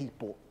those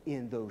people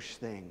in those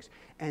things.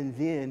 And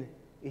then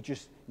it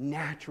just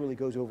naturally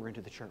goes over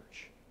into the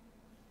church.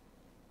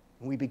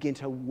 And we begin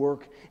to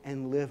work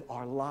and live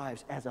our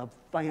lives as a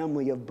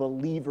family of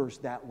believers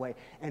that way.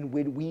 And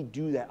when we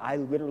do that, I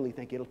literally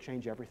think it'll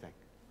change everything.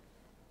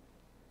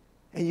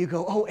 And you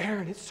go, oh,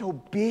 Aaron, it's so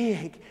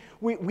big.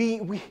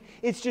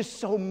 It's just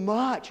so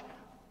much.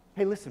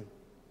 Hey, listen.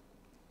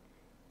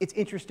 It's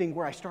interesting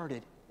where I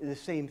started. The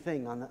same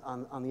thing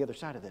on the other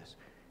side of this.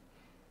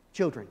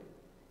 Children,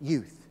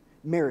 youth,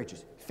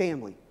 marriages,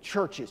 family,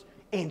 churches,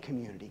 and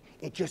community.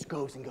 It just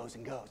goes and goes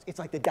and goes. It's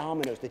like the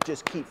dominoes that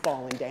just keep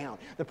falling down.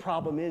 The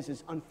problem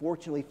is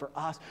unfortunately for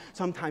us,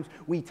 sometimes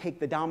we take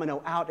the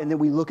domino out and then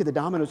we look at the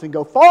dominoes and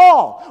go,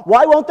 fall!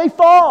 Why won't they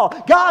fall?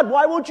 God,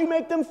 why won't you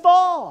make them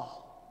fall?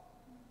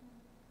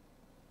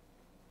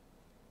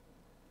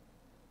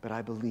 But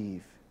I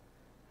believe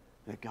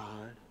that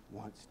God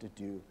wants to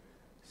do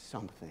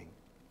something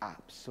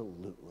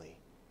absolutely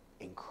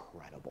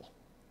incredible.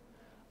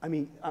 I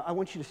mean, I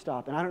want you to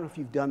stop, and I don't know if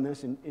you've done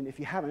this, and if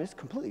you haven't, it's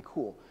completely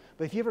cool.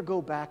 But if you ever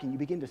go back and you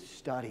begin to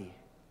study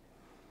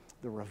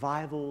the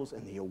revivals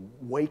and the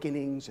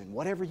awakenings and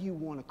whatever you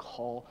want to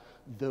call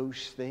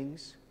those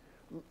things,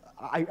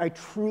 I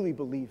truly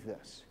believe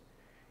this.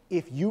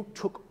 If you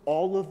took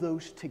all of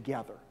those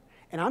together,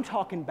 and I'm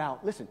talking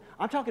about, listen,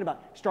 I'm talking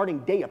about starting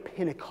day of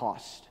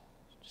Pentecost,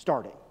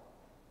 starting.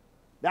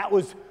 That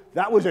was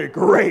a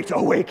great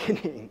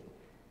awakening.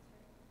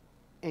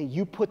 And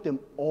you put them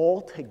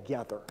all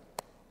together.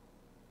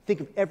 Think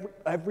of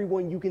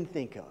everyone you can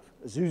think of.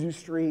 Azusa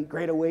Street,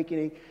 Great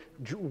Awakening,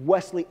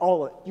 Wesley,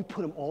 all of it. You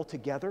put them all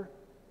together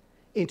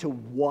into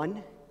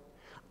one.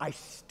 I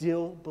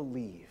still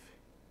believe,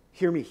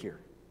 hear me here,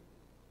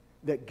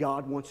 that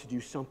God wants to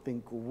do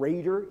something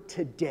greater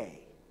today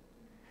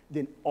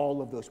than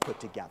all of those put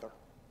together.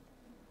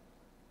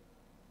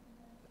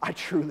 I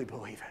truly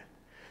believe it.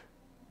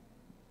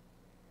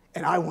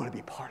 And I want to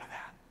be part of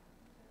that.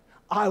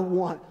 I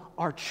want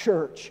our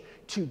church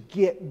to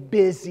get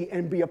busy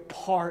and be a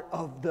part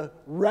of the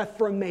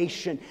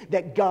reformation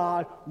that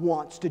God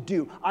wants to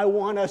do. I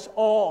want us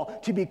all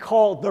to be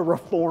called the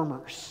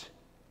reformers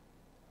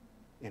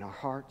in our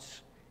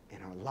hearts,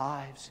 in our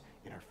lives,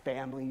 in our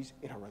families,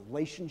 in our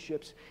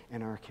relationships,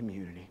 in our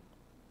community.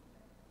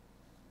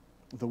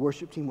 If the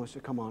worship team wants to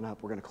come on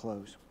up, we're going to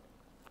close.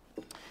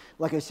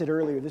 Like I said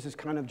earlier, this is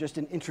kind of just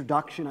an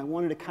introduction. I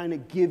wanted to kind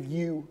of give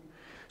you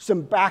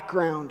some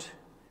background.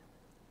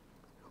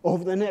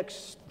 Over the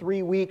next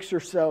 3 weeks or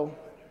so,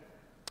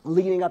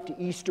 leading up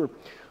to Easter,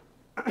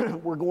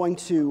 we're going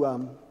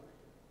to,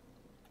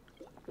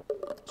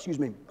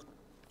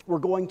 we're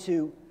going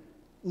to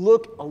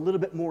look a little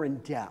bit more in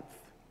depth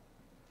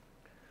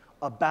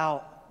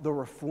about the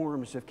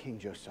reforms of King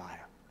Josiah.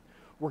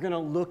 We're going to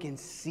look and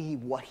see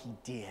what he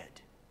did.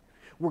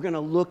 We're going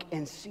to look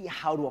and see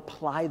how to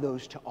apply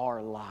those to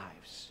our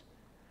lives.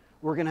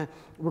 We're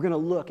gonna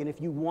look, and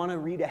if you want to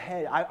read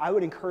ahead, I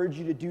would encourage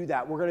you to do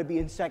that. We're going to be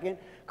in 2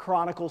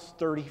 Chronicles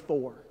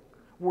 34.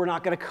 We're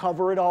not going to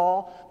cover it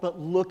all, but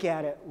look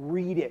at it,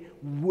 read it.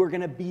 We're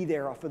going to be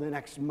there for the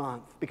next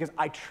month because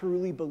I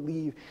truly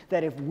believe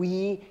that if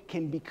we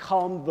can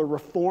become the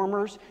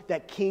reformers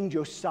that King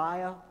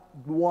Josiah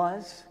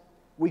was,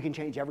 we can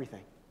change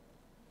everything.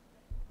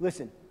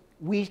 Listen,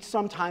 we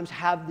sometimes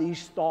have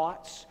these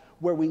thoughts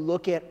where we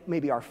look at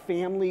maybe our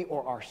family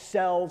or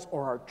ourselves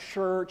or our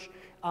church,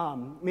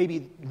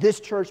 maybe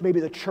this church, maybe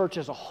the church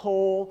as a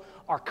whole,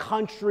 our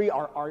country,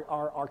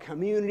 our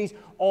communities,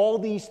 all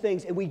these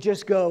things, and we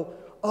just go,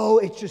 oh,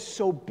 it's just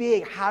so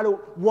big.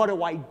 What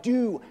do I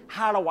do?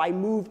 How do I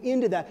move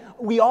into that?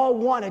 We all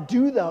want to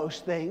do those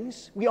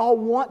things. We all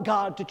want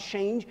God to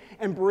change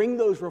and bring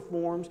those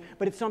reforms,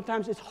 but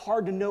sometimes it's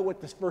hard to know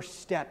what the first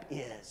step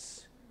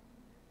is.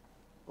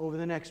 Over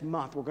the next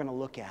month, we're going to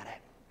look at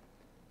it.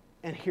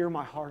 And hear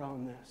my heart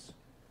on this.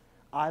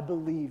 I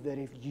believe that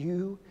if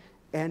you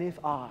and if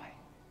I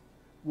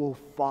will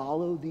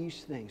follow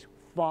these things,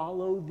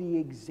 follow the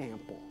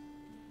example,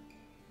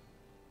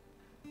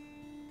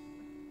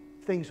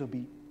 things will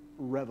be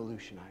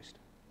revolutionized.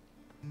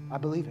 I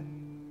believe it.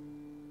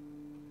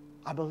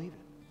 I believe it.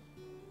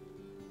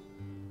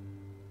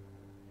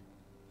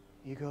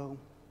 You go,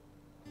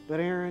 but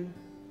Aaron,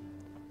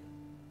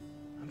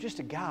 I'm just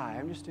a guy.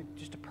 I'm just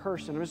a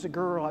person. I'm just a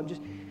girl.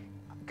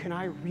 Can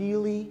I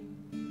really?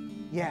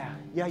 Yeah,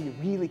 you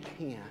really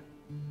can.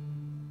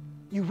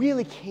 You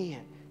really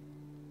can.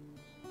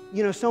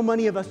 You know, so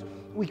many of us,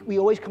 we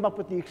always come up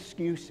with the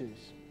excuses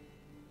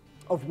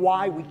of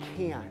why we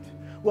can't.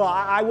 Well,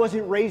 I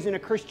wasn't raised in a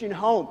Christian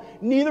home.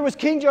 Neither was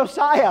King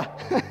Josiah.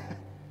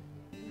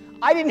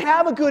 I didn't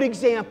have a good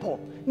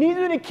example.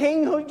 Neither did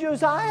King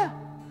Josiah.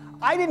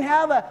 I didn't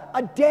have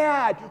a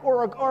dad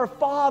or a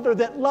father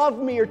that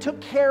loved me or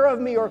took care of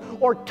me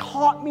or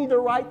taught me the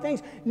right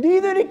things.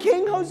 Neither did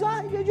King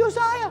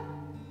Josiah.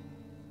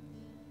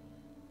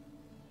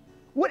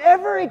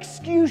 Whatever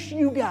excuse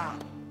you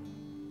got,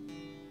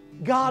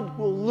 God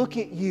will look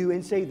at you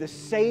and say the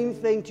same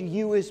thing to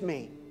you as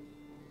me.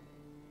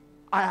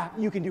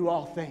 You can do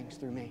all things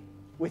through me,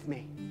 with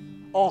me.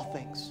 All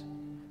things.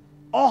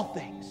 All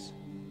things.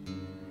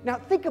 Now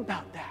think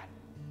about that.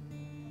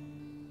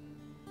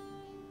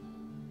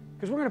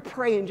 Because we're going to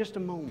pray in just a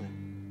moment.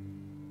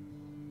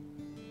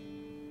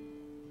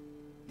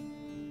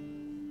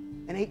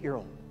 An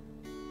 8-year-old.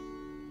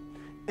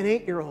 An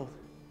 8-year-old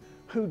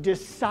who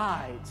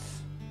decides,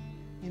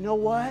 you know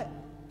what?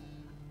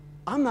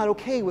 I'm not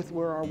okay with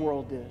where our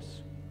world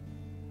is.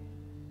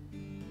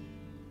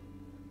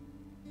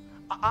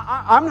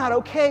 I'm not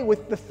okay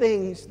with the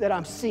things that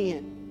I'm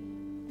seeing.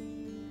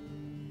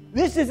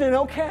 This isn't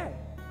okay.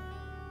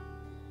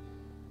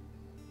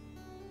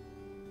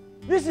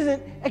 This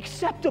isn't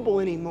acceptable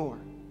anymore.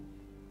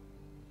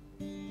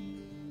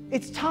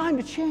 It's time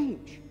to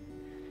change.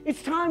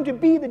 It's time to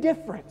be the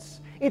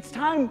difference. It's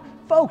time,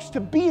 folks, to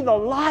be the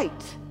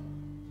light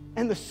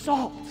and the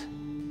salt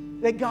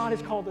that God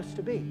has called us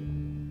to be.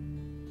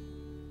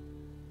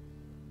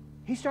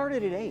 He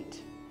started at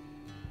 8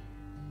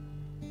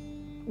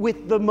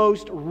 with the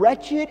most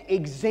wretched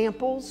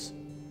examples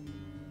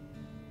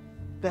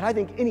that I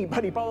think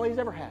anybody probably has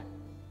ever had.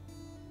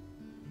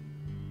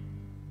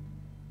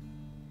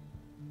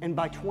 And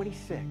by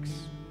 26,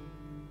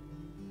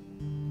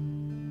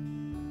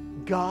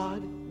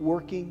 God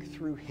working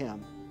through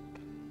him,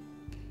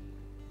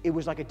 it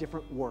was like a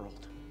different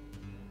world.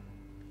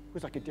 It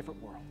was like a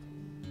different world.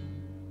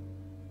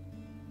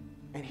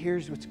 And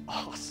here's what's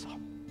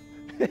awesome.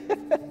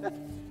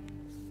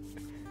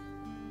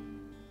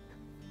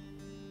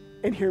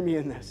 And hear me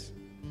in this.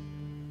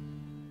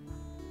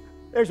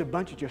 There's a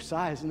bunch of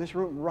Josiahs in this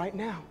room right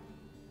now.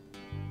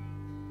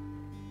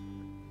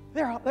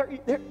 They're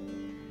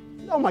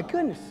oh my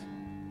goodness.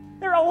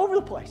 They're all over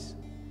the place.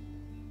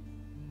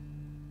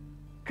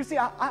 Because see,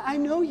 I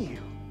know you.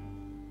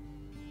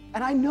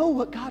 And I know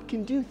what God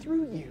can do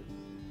through you.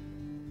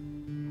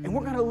 And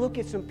we're going to look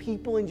at some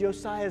people in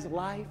Josiah's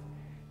life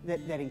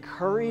that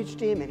encouraged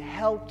him and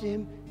helped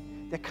him,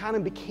 that kind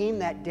of became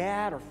that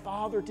dad or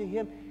father to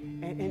him.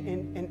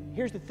 And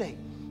here's the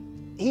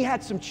thing. He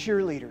had some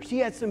cheerleaders. He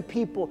had some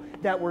people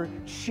that were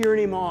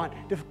cheering him on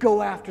to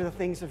go after the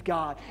things of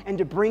God and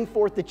to bring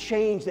forth the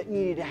change that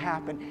needed to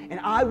happen. And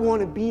I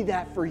want to be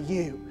that for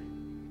you.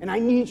 And I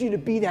need you to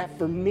be that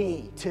for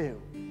me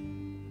too.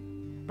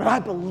 But I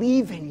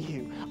believe in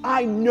you.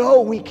 I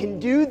know we can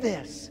do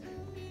this.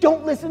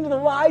 Don't listen to the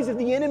lies of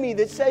the enemy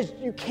that says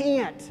you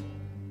can't.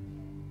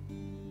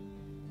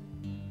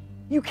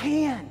 You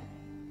can.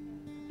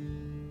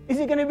 Is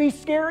it going to be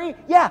scary?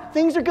 Yeah,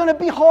 things are going to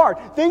be hard.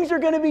 Things are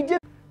going to be difficult.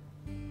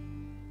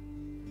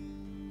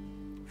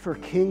 For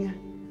King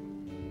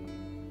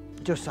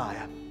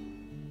Josiah,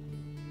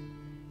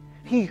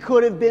 he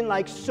could have been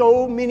like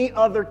so many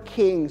other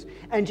kings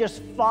and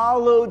just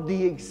followed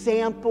the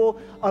example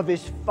of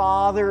his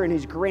father and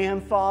his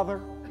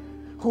grandfather,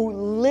 who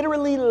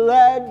literally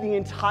led the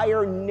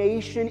entire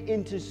nation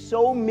into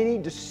so many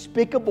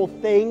despicable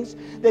things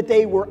that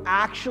they were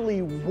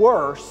actually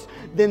worse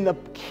than the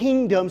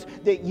kingdoms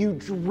that you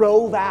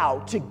drove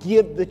out to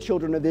give the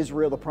children of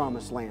Israel the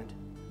promised land.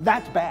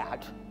 That's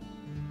bad.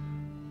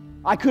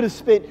 I could have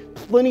spent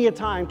plenty of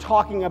time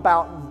talking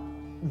about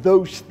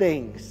those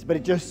things, but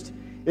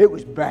it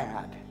was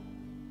bad.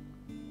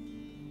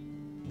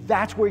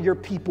 That's where your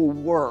people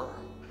were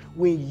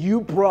when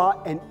you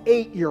brought an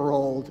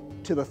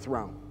 8-year-old to the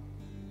throne.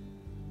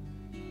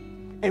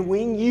 And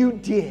when you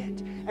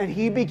did, and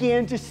he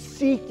began to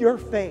seek your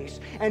face,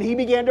 and he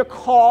began to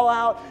call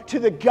out to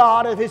the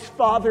God of his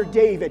father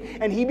David,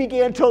 and he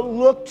began to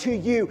look to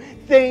you,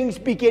 things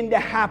began to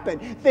happen.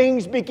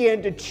 Things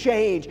began to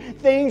change.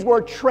 Things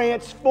were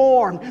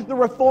transformed. The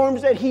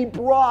reforms that he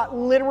brought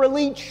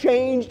literally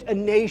changed a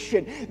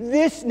nation,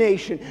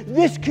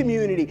 this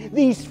community,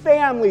 these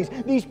families,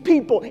 these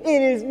people. It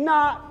is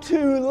not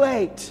too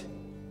late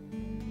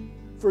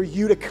for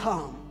you to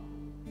come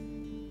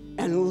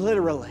and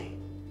literally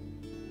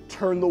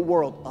turn the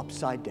world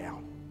upside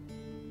down.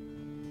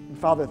 And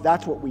Father,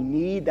 that's what we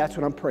need. That's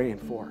what I'm praying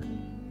for.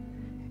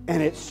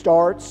 And it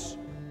starts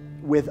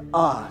with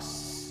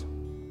us,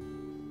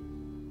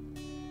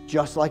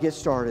 just like it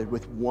started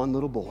with one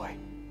little boy.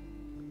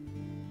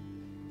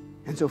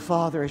 And so,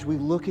 Father, as we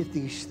look at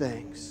these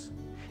things,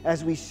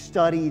 as we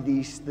study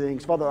these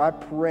things, Father, I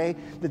pray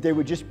that there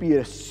would just be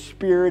a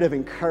spirit of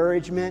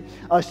encouragement,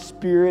 a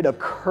spirit of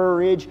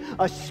courage,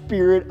 a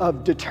spirit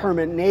of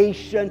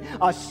determination,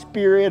 a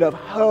spirit of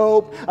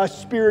hope, a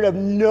spirit of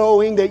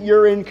knowing that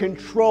you're in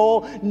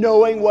control,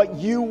 knowing what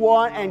you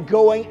want and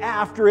going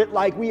after it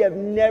like we have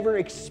never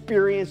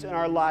experienced in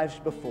our lives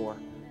before.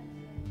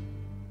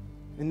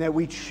 And that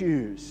we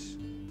choose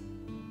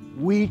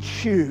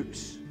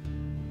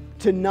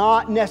to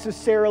not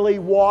necessarily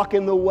walk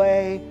in the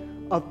way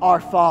of our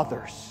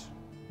fathers,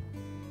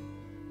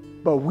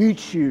 but we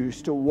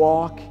choose to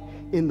walk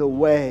in the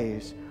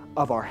ways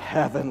of our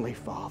Heavenly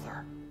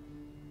Father.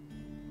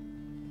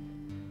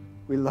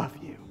 We love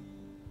you.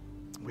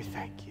 We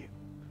thank you.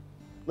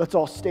 Let's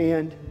all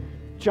stand.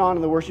 John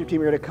and the worship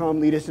team are going to come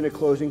lead us in a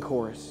closing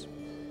chorus.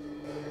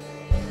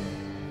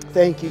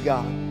 Thank you,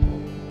 God.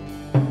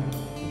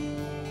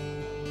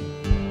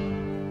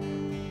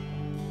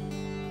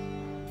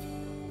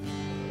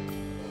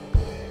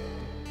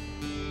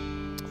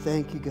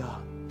 Thank you,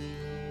 God.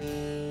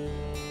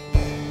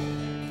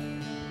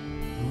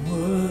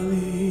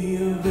 Worthy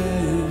of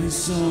every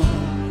song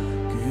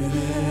could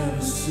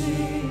ever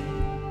sing.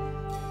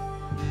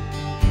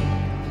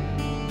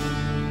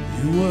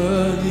 You're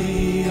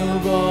worthy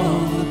of all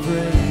the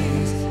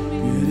praise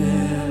could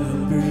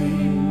ever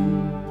bring.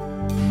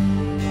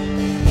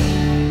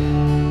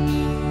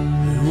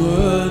 You're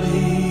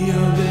worthy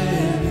of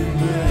every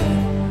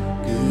breath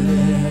could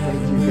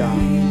ever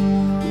breathe.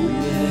 We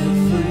live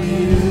for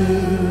you.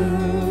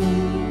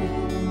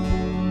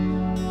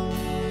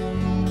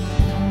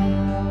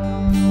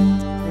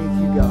 Thank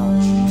you, God.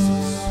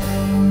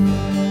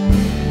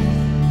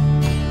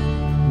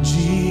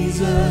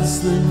 Jesus,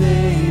 the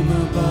name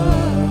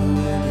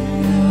above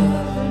every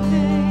other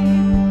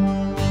name.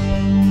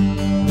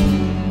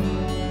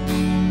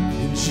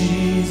 And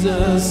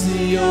Jesus,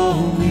 the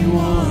only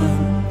one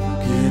who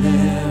could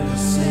ever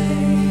save.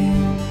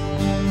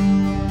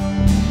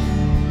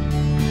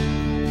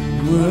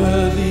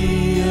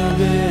 Worthy of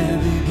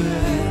every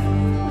breath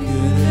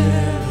could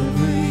ever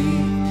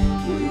breathe.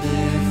 We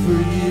live for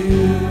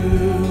you.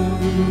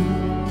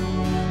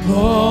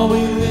 Oh,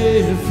 we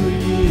live for you.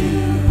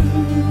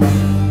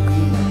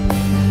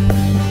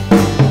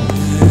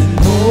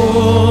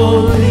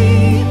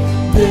 Holy,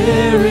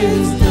 there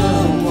is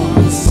none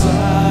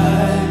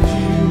beside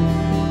you.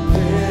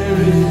 There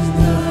is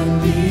none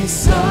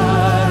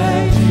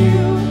beside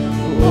you.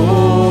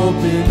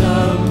 Open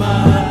up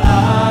my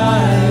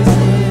eyes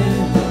in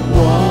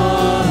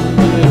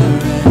wonder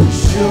and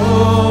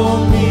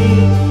show me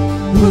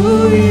who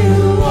you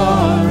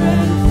are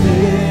and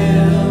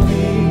fill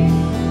me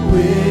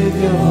with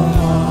your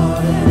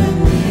heart and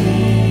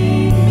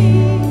lead me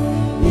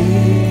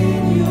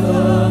in your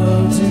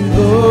love to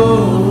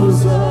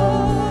those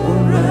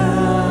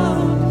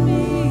around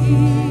me.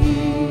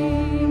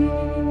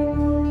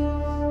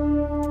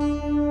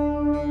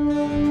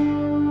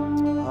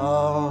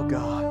 Oh,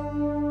 God.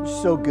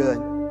 You're so good.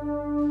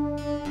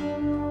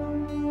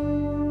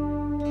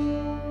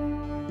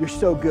 You're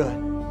so good.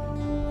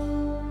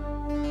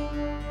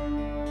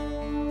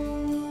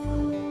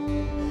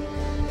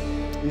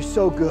 You're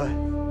so good.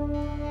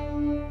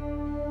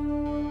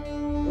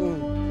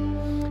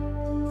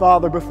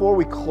 Father, before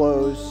we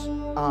close,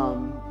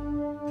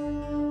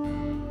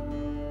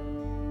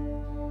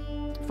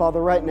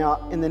 Father, right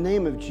now, in the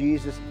name of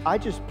Jesus, I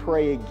just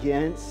pray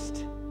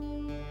against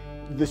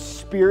the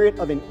spirit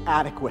of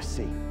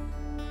inadequacy.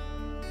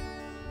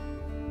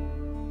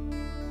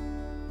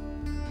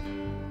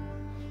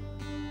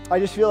 I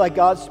just feel like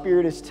God's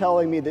Spirit is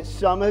telling me that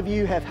some of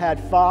you have had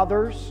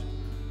fathers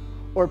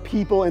or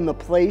people in the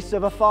place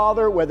of a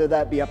father, whether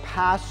that be a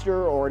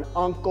pastor or an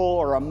uncle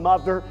or a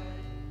mother,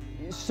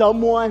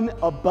 someone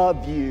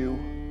above you,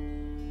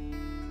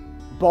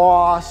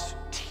 boss,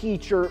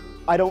 teacher,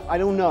 I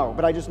don't know,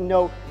 but I just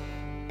know,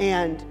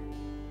 and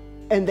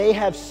they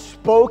have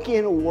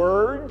spoken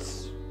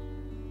words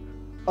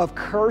of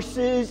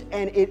curses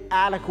and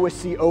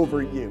inadequacy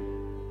over you.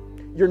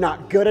 You're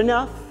not good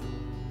enough.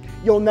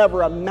 You'll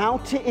never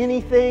amount to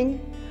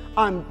anything.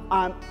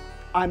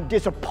 I'm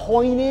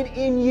disappointed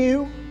in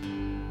you.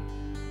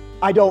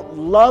 I don't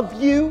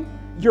love you.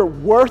 You're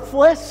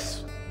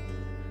worthless.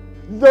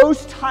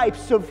 Those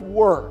types of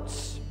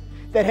words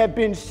that have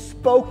been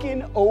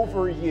spoken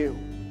over you.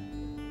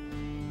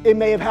 It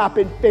may have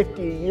happened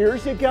 50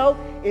 years ago.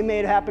 It may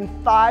have happened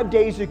 5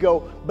 days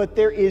ago, but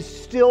there is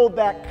still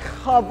that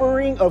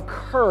covering of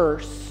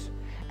curse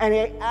and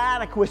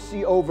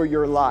inadequacy over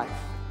your life.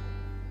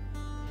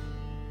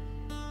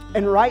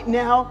 And right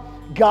now,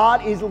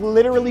 God is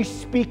literally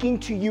speaking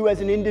to you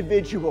as an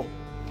individual.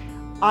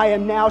 I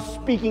am now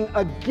speaking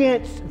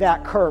against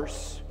that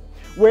curse.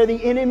 Where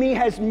the enemy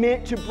has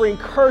meant to bring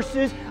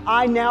curses,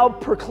 I now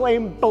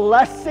proclaim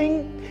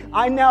blessing.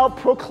 I now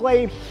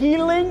proclaim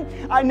healing.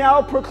 I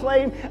now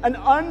proclaim an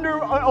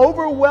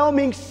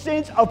overwhelming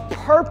sense of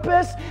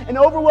purpose, an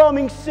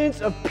overwhelming sense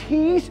of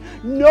peace,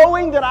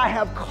 knowing that I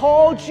have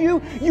called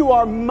you. You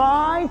are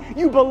mine.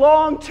 You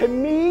belong to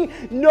me.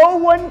 No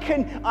one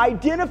can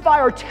identify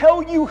or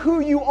tell you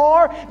who you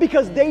are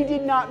because they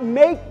did not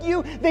make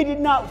you. They did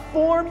not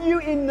form you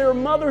in their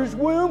mother's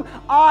womb.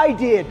 I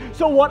did.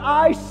 So what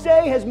I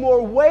say has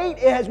more weight.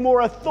 It has more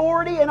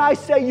authority. And I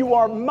say you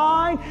are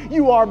mine.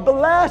 You are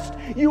blessed.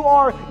 You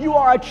are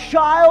a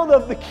child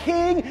of the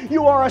King.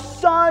 You are a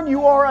son.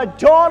 You are a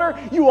daughter.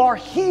 You are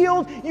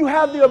healed. You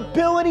have the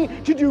ability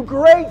to do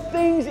great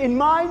things in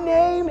my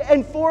name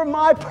and for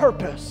my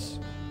purpose.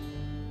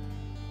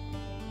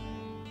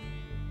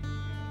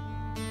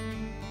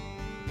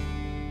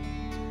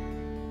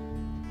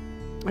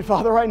 And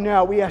Father, right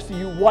now we ask that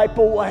you wipe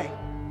away,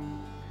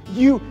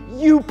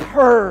 you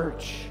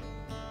purge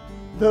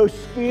those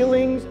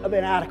feelings of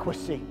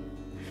inadequacy,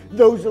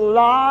 those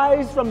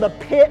lies from the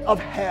pit of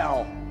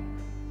hell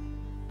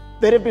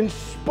that have been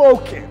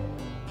spoken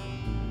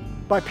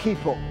by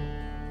people.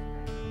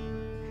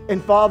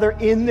 And Father,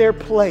 in their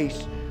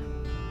place,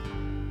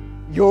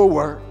 your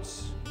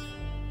words,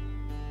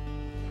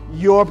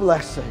 your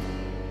blessing,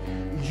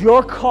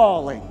 your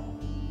calling.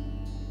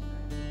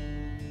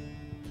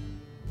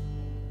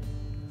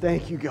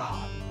 Thank you,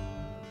 God.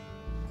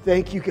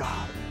 Thank you,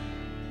 God.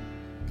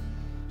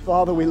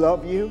 Father, we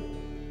love you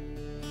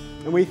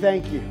and we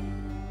thank you.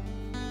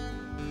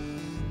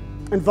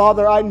 And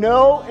Father, I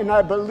know and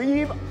I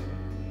believe,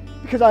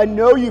 because I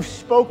know you've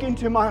spoken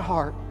to my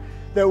heart,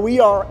 that we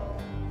are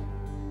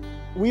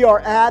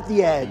at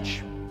the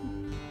edge.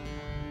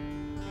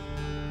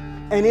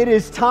 And it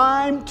is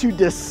time to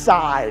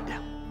decide.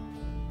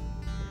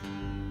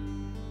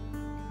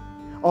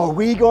 Are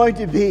we going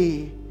to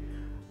be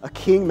a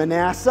King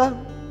Manasseh,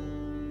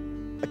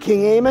 a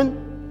King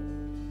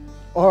Amon,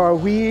 or are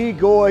we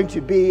going to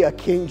be a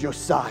King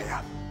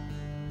Josiah?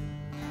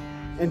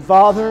 And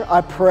Father,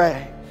 I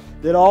pray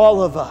that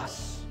all of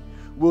us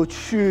will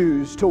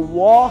choose to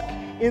walk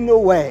in the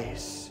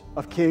ways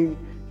of King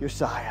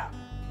Josiah.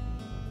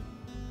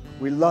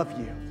 We love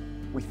you.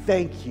 We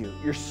thank you.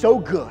 You're so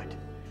good.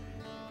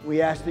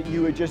 We ask that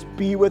you would just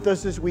be with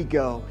us as we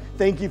go.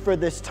 Thank you for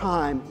this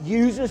time.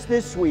 Use us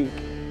this week.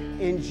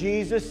 In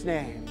Jesus'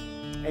 name,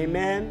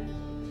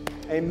 amen,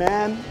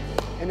 amen,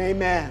 and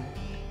amen.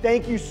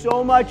 Thank you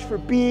so much for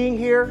being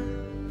here.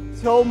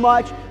 So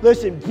much.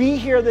 Listen, be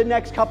here the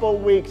next couple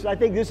of weeks. I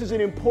think this is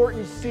an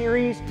important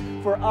series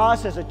for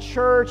us as a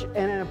church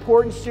and an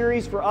important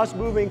series for us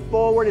moving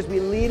forward as we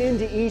lead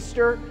into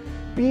Easter.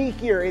 Be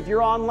here. If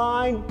you're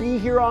online, be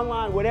here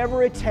online,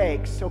 whatever it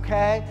takes,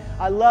 okay?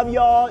 I love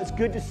y'all. It's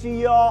good to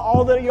see y'all.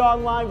 All that are you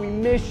online, we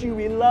miss you.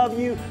 We love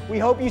you. We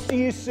hope you see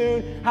you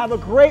soon. Have a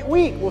great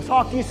week. We'll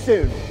talk to you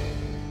soon.